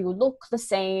 None of you look the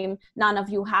same. None of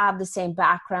you have the same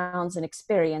backgrounds and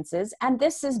experiences. And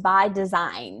this is by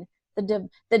design. The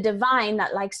divine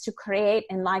that likes to create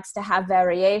and likes to have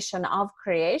variation of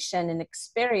creation and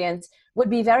experience would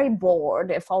be very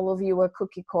bored if all of you were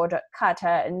cookie cutter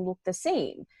and look the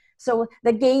same. So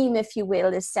the game, if you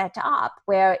will, is set up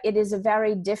where it is a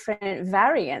very different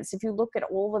variance. If you look at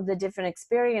all of the different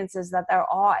experiences that there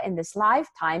are in this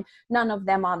lifetime, none of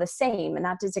them are the same. And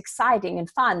that is exciting and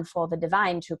fun for the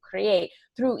divine to create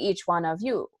through each one of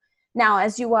you. Now,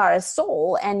 as you are a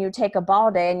soul and you take a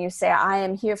body and you say, I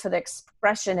am here for the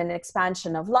expression and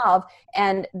expansion of love,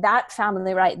 and that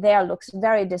family right there looks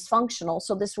very dysfunctional.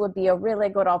 So this would be a really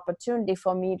good opportunity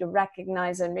for me to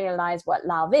recognize and realize what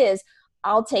love is.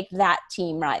 I'll take that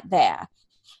team right there.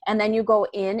 And then you go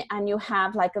in and you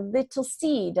have like a little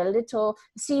seed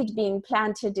being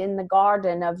planted in the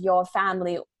garden of your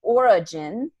family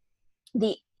origin.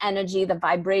 The energy, the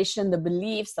vibration, the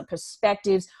beliefs, the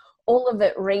perspectives, all of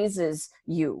it raises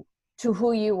you to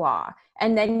who you are.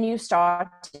 And then you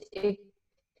start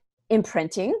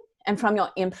imprinting. And from your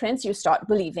imprints, you start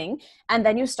believing, and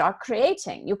then you start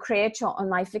creating. You create your own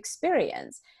life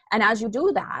experience. And as you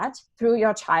do that through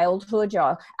your childhood,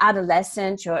 your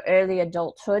adolescence, your early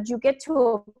adulthood, you get to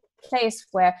a place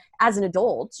where as an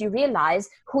adult, you realize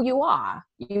who you are.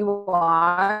 You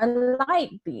are a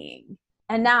light being.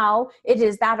 And now it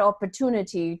is that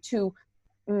opportunity to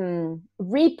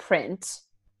reprint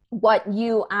what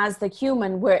you as the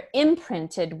human were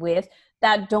imprinted with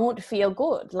that don't feel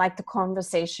good, like the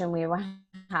conversation we were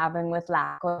having with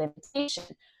lack of limitation.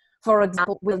 For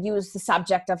example, we'll use the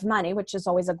subject of money, which is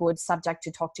always a good subject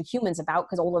to talk to humans about,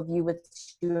 because all of you with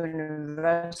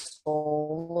universal,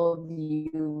 all of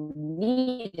you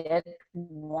need it,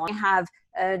 want to have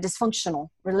a dysfunctional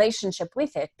relationship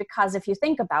with it. Because if you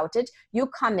think about it, you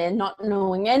come in not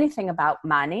knowing anything about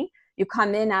money. You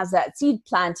come in as that seed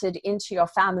planted into your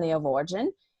family of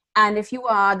origin. And if you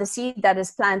are the seed that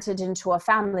is planted into a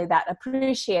family that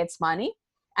appreciates money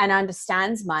and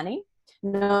understands money,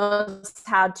 knows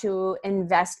how to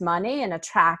invest money and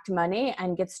attract money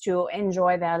and gets to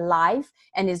enjoy their life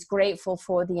and is grateful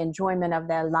for the enjoyment of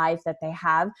their life that they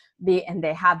have, and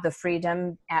they have the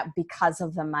freedom because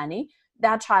of the money,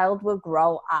 that child will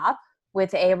grow up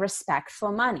with a respect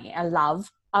for money, a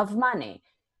love of money.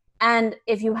 And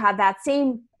if you have that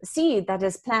same seed that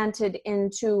is planted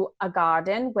into a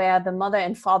garden where the mother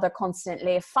and father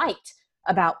constantly fight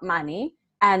about money,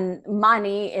 and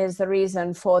money is the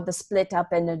reason for the split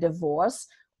up in a divorce,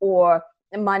 or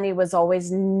money was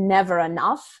always never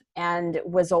enough and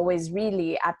was always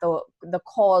really at the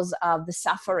cause of the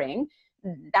suffering,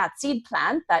 that seed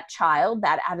plant, that child,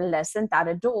 that adolescent, that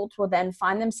adult will then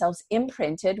find themselves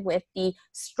imprinted with the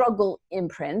struggle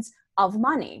imprints of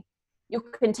money. You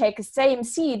can take the same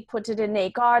seed, put it in a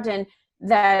garden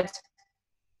that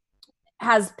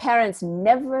has parents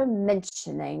never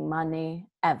mentioning money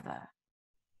ever.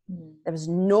 There was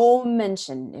no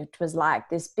mention. It was like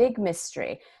this big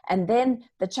mystery. And then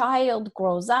the child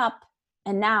grows up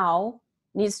and now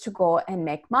needs to go and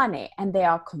make money, and they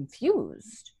are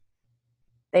confused.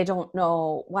 They don't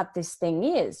know what this thing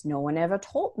is. No one ever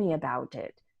told me about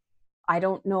it. I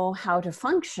don't know how to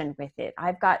function with it.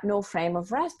 I've got no frame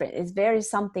of reference. It's very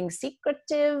something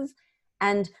secretive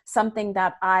and something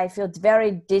that I feel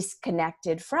very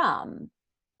disconnected from.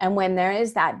 And when there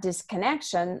is that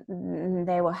disconnection,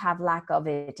 they will have lack of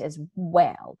it as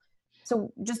well.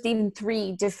 So just even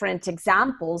 3 different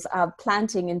examples of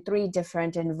planting in 3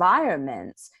 different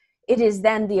environments. It is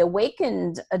then the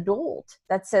awakened adult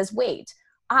that says, wait,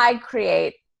 I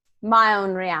create my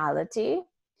own reality.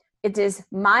 It is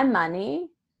my money.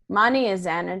 Money is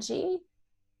energy.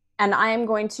 And I am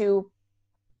going to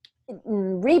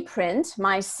reprint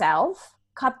myself,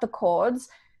 cut the cords,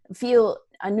 feel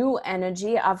a new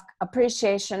energy of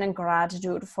appreciation and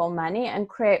gratitude for money, and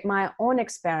create my own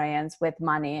experience with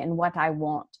money and what I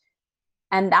want.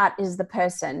 And that is the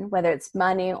person, whether it's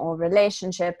money or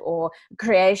relationship or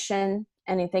creation,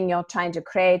 anything you're trying to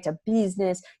create, a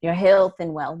business, your health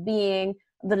and well-being,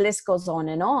 the list goes on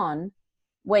and on.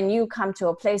 When you come to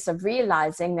a place of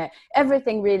realizing that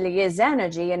everything really is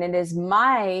energy, and it is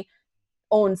my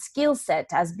own skill set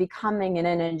as becoming an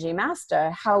energy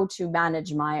master, how to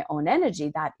manage my own energy,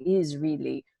 that is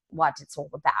really what it's all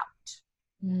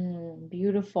about.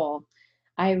 Beautiful.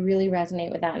 I really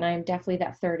resonate with that. And I'm definitely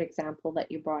that 3rd example that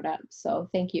you brought up. So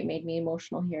thank you. It made me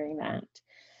emotional hearing that.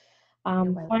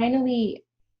 Finally,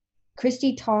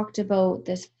 Christy talked about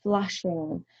this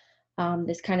flushing,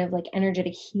 this kind of like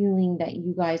energetic healing that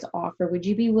you guys offer. Would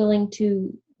you be willing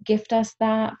to gift us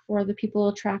that for the people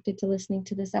attracted to listening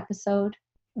to this episode?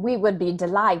 We would be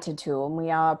delighted to, and we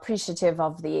are appreciative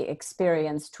of the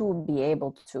experience to be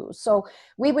able to. So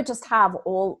we would just have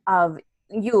all of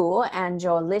you and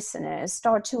your listeners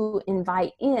start to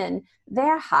invite in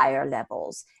their higher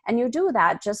levels. And you do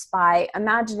that just by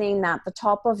imagining that the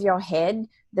top of your head,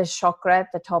 the chakra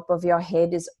at the top of your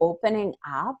head is opening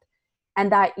up,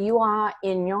 and that you are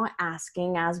in your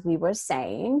asking, as we were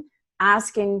saying,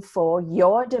 asking for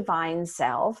your divine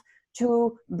self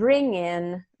to bring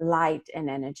in light and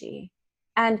energy.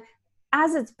 And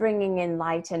as it's bringing in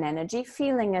light and energy,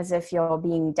 feeling as if you're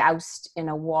being doused in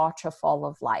a waterfall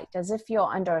of light, as if you're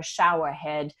under a shower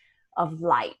head of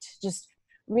light, just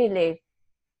really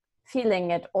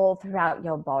feeling it all throughout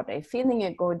your body, feeling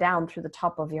it go down through the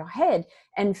top of your head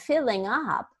and filling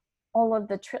up all of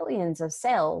the trillions of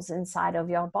cells inside of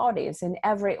your bodies, in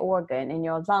every organ, in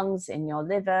your lungs, in your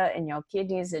liver, in your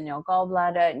kidneys, in your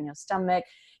gallbladder, in your stomach,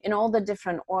 in all the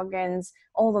different organs,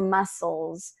 all the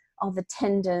muscles, all the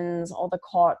tendons, all the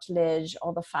cartilage,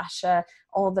 all the fascia,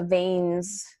 all the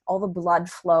veins, all the blood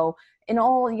flow, in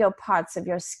all your parts of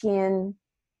your skin,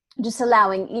 just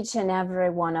allowing each and every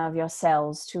one of your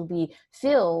cells to be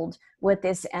filled with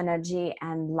this energy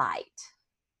and light.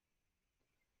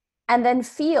 And then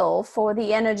feel for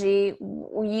the energy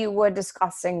you were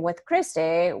discussing with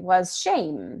Christy was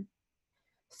shame.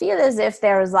 Feel as if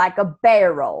there is like a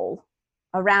barrel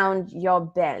around your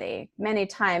belly. Many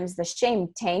times the shame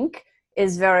tank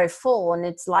is very full and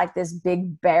it's like this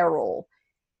big barrel.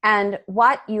 And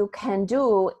what you can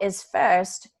do is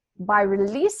first, by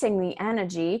releasing the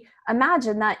energy,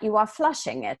 imagine that you are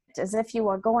flushing it as if you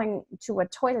are going to a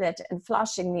toilet and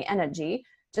flushing the energy.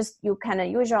 Just you kind of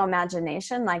use your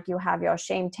imagination like you have your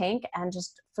shame tank and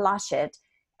just flush it,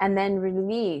 and then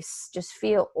release. Just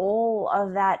feel all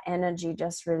of that energy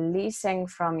just releasing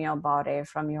from your body,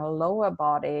 from your lower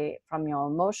body, from your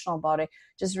emotional body,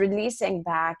 just releasing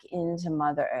back into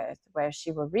Mother Earth, where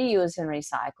she will reuse and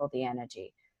recycle the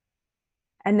energy.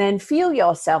 And then fill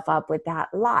yourself up with that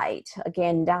light.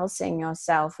 Again, dousing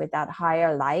yourself with that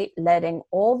higher light, letting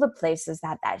all the places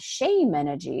that shame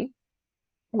energy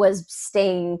was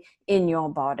staying in your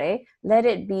body, let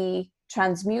it be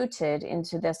transmuted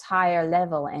into this higher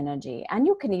level energy. And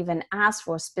you can even ask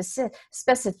for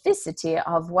specificity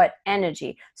of what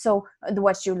energy. So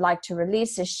what you'd like to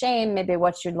release is shame. Maybe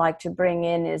what you'd like to bring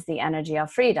in is the energy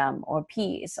of freedom or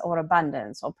peace or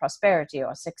abundance or prosperity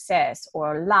or success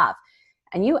or love.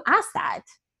 And you ask that,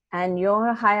 and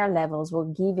your higher levels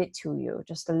will give it to you,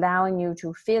 just allowing you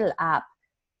to fill up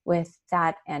with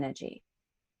that energy.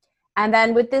 And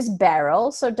then with this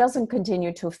barrel, so it doesn't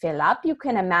continue to fill up, you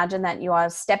can imagine that you are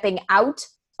stepping out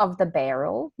of the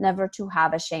barrel, never to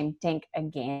have a shame tank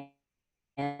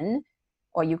again,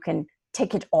 or you can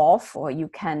take it off, or you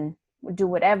can do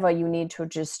whatever you need to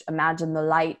just imagine the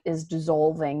light is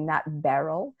dissolving that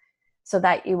barrel, so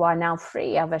that you are now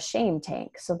free of a shame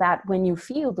tank. So that when you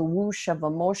feel the whoosh of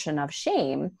emotion of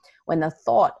shame, when the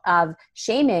thought of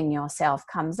shaming yourself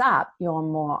comes up, you're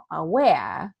more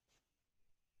aware,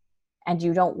 and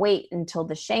you don't wait until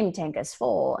the shame tank is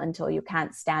full, until you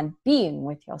can't stand being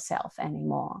with yourself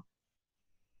anymore.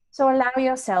 So allow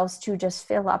yourselves to just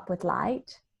fill up with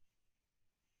light.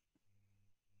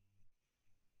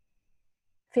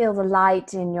 Feel the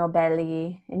light in your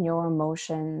belly, in your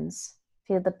emotions.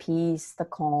 Feel the peace, the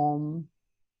calm.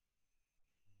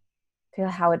 Feel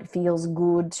how it feels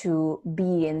good to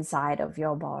be inside of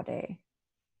your body,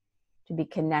 to be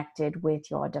connected with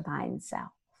your divine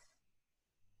self.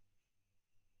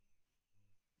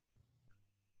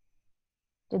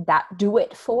 Did that do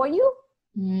it for you?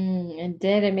 It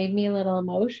did. It made me a little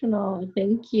emotional.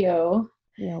 Thank you.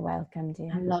 You're welcome,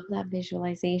 dear. I love that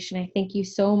visualization. I thank you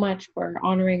so much for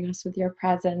honoring us with your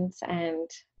presence and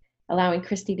allowing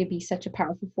Christy to be such a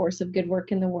powerful force of good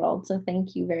work in the world. So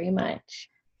thank you very much.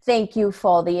 Thank you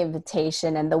for the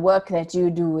invitation and the work that you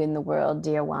do in the world,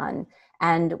 dear one.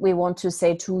 And we want to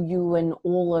say to you and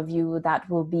all of you that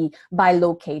will be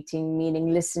bilocating,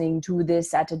 meaning listening to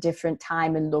this at a different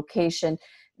time and location,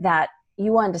 that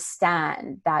you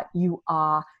understand that you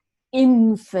are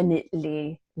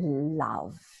infinitely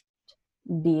loved.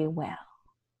 Be well.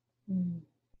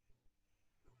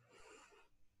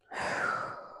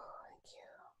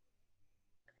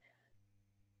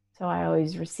 So I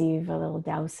always receive a little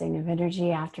dousing of energy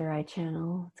after I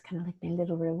channel. It's kind of like my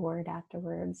little reward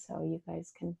afterwards. So you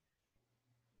guys can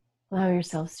allow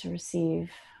yourselves to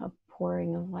receive a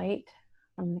pouring of light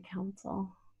from the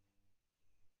council.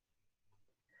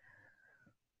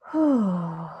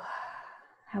 How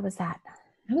was that?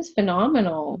 That was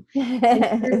phenomenal.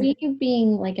 And for me,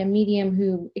 being like a medium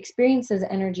who experiences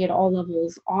energy at all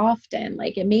levels often,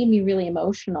 like it made me really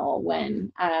emotional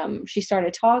when she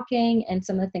started talking, and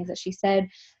some of the things that she said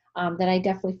that I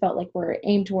definitely felt like were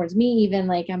aimed towards me. Even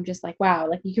like, I'm just like, wow,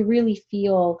 like you can really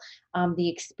feel the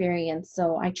experience.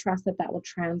 So I trust that that will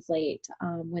translate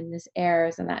when this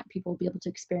airs, and that people will be able to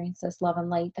experience this love and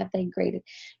light that they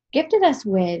gifted us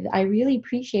with. I really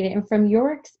appreciate it. And from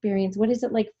your experience, what is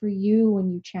it like for you when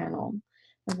you channel?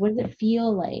 Like, what does it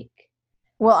feel like?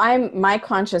 Well, my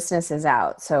consciousness is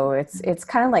out. So it's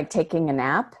kind of like taking a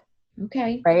nap.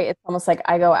 Okay. Right? It's almost like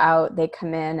I go out, they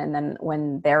come in, and then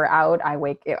when they're out, I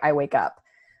wake up.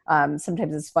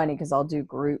 Sometimes it's funny because I'll do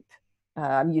group.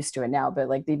 I'm used to it now, but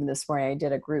like even this morning I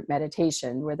did a group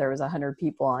meditation where there was 100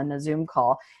 people on a Zoom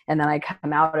call, and then I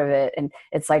come out of it, and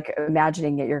it's like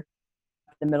imagining that you're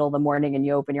in the middle of the morning and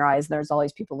you open your eyes and there's all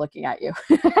these people looking at you.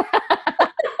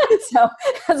 So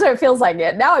that's what it feels like.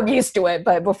 It now I'm used to it,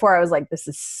 but before I was like, this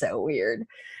is so weird.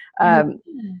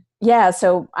 Yeah,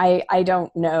 so I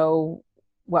don't know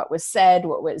what was said,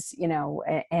 what was,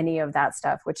 any of that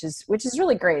stuff, which is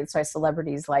really great. So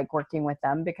celebrities like working with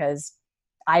them because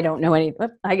I don't know I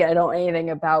don't know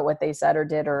anything about what they said or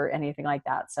did or anything like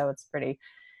that. So it's pretty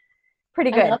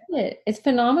good. I love it. It's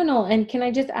phenomenal. And can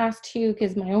I just ask too,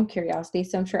 because my own curiosity,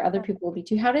 so I'm sure other people will be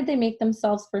too, how did they make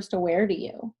themselves first aware to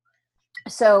you?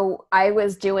 So I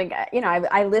was doing,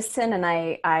 I listen and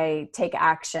I take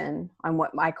action on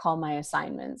what I call my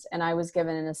assignments. And I was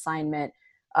given an assignment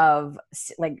of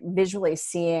like visually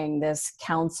seeing this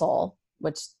council,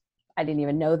 which I didn't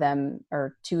even know them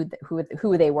or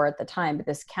who they were at the time, but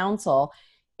this council.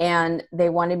 And they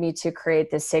wanted me to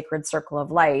create this sacred circle of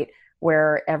light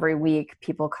where every week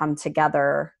people come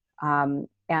together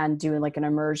and do like an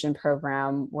immersion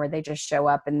program where they just show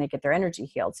up and they get their energy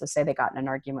healed. So say they got in an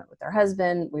argument with their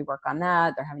husband, we work on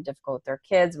that. They're having difficulty with their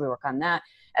kids, we work on that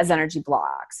as energy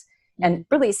blocks. And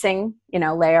releasing,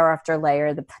 layer after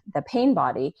layer, the pain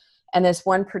body. And this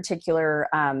one particular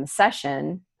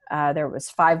session, there was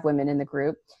 5 women in the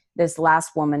group. This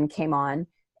last woman came on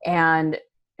and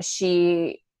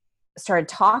she started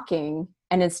talking.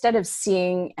 And instead of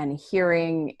seeing and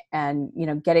hearing and,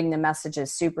 getting the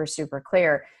messages super, super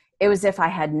clear, it was if I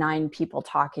had 9 people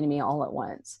talking to me all at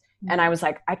once. Mm-hmm. And I was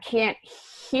like, I can't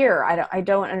hear. I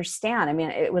don't understand. I mean,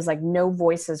 it was like no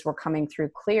voices were coming through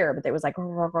clear, but it was like,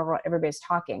 everybody's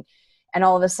talking. And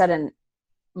all of a sudden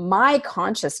my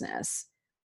consciousness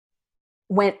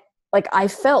went, like, I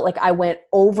felt like I went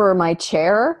over my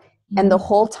chair. Mm-hmm. And the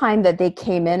whole time that they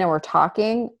came in and were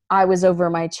talking, I was over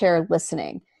my chair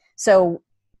listening. So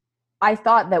I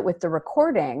thought that with the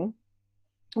recording,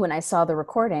 when I saw the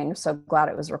recording, so glad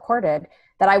it was recorded,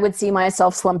 that I would see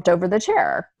myself slumped over the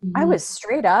chair. I was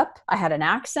straight up. I had an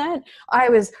accent. I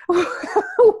was,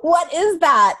 what is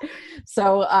that?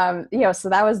 So, so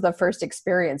that was the first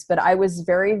experience, but I was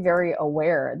very, very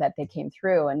aware that they came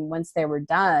through. And once they were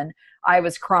done, I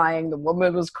was crying. The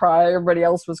woman was crying. Everybody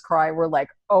else was crying. We're like,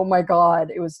 oh my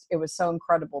God, it was so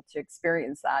incredible to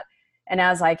experience that. And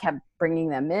as I kept bringing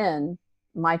them in,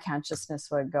 my consciousness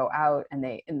would go out, and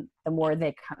the more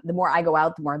I go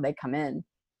out, the more they come in.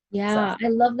 Yeah, I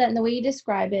love that. And the way you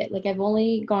describe it, like I've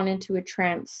only gone into a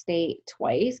trance state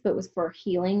twice, but it was for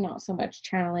healing, not so much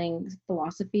channeling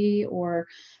philosophy or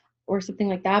something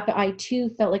like that. But I too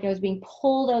felt like I was being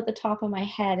pulled out the top of my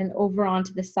head and over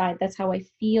onto the side. That's how I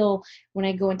feel when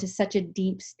I go into such a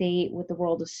deep state with the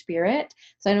world of spirit.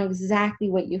 So I know exactly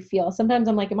what you feel. Sometimes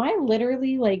I'm like, am I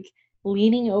literally like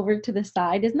leaning over to the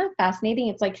side? Isn't that fascinating?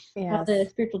 It's like how the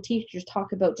spiritual teachers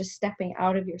talk about just stepping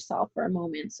out of yourself for a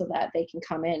moment so that they can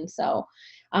come in. So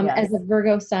as a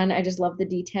Virgo sun, I just love the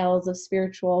details of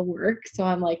spiritual work. So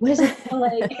I'm like, what does it feel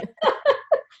like?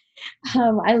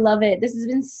 I love it. This has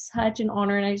been such an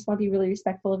honor, and I just want to be really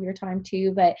respectful of your time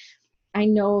too. But I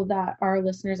know that our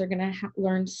listeners are going to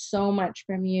learn so much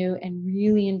from you and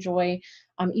really enjoy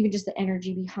even just the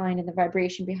energy behind and the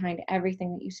vibration behind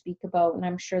everything that you speak about. And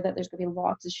I'm sure that there's going to be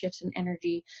lots of shifts in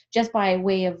energy just by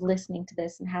way of listening to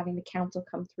this and having the council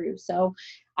come through. So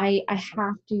I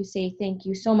have to say thank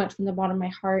you so much from the bottom of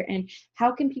my heart. And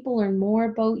how can people learn more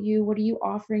about you? What are you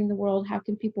offering the world? How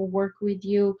can people work with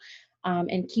you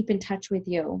and keep in touch with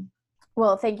you?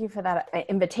 Well, thank you for that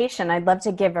invitation. I'd love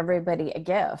to give everybody a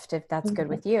gift if that's good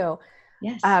with you.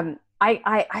 Yes. I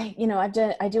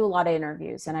do a lot of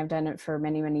interviews, and I've done it for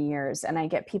many, many years. And I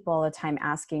get people all the time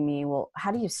asking me, well, how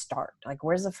do you start? Like,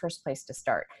 where's the first place to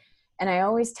start? And I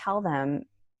always tell them,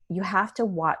 you have to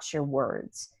watch your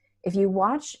words. If you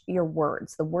watch your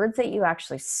words, the words that you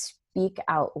actually speak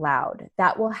out loud,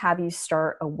 that will have you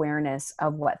start awareness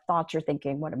of what thoughts you're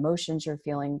thinking, what emotions you're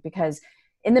feeling. Because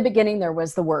in the beginning, there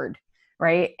was the word.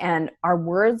 Right? And our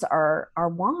words are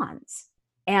wands,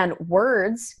 and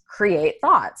words create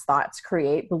thoughts. Thoughts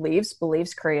create beliefs.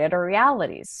 Beliefs create our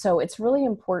realities. So it's really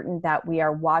important that we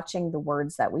are watching the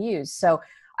words that we use. So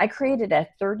I created a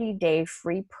 30-day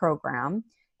free program.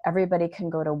 Everybody can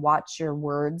go to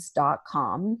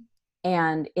watchyourwords.com,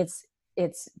 and it's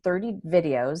 30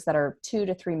 videos that are 2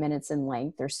 to 3 minutes in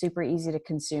length. They're super easy to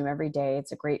consume every day.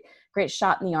 It's a great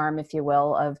shot in the arm, if you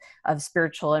will, of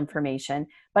spiritual information.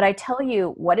 But I tell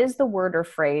you, what is the word or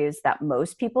phrase that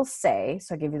most people say?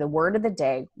 So I give you the word of the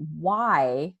day,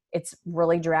 why it's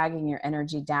really dragging your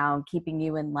energy down, keeping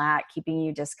you in lack, keeping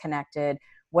you disconnected,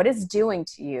 what it's doing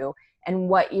to you, and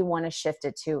what you want to shift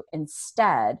it to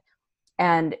instead.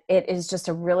 And it is just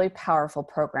a really powerful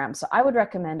program. So I would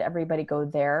recommend everybody go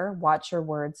there,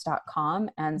 watchyourwords.com,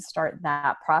 and start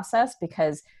that process,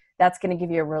 because that's going to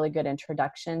give you a really good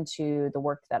introduction to the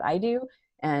work that I do.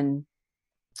 And,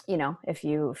 if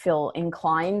you feel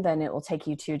inclined, then it will take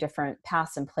you to different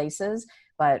paths and places.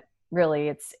 But really,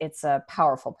 it's a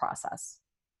powerful process.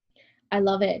 I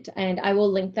love it. And I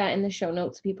will link that in the show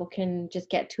notes so people can just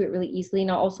get to it really easily.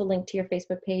 And I'll also link to your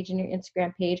Facebook page and your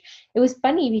Instagram page. It was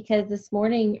funny because this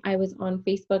morning I was on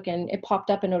Facebook and it popped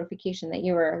up a notification that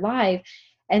you were live.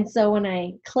 And so when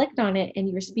I clicked on it and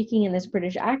you were speaking in this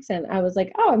British accent, I was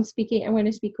like, oh, I'm going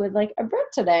to speak with like a Brit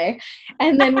today.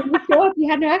 And then when you show up, you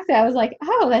had no accent. I was like,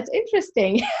 oh, that's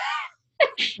interesting.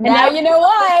 Now you know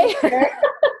why.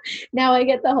 Now I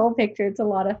get the whole picture. It's a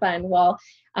lot of fun. Well,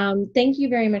 thank you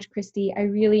very much, Christy. I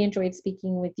really enjoyed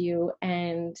speaking with you.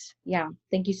 And yeah,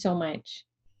 thank you so much.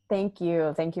 Thank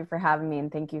you. Thank you for having me, and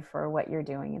thank you for what you're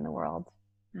doing in the world.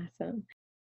 Awesome.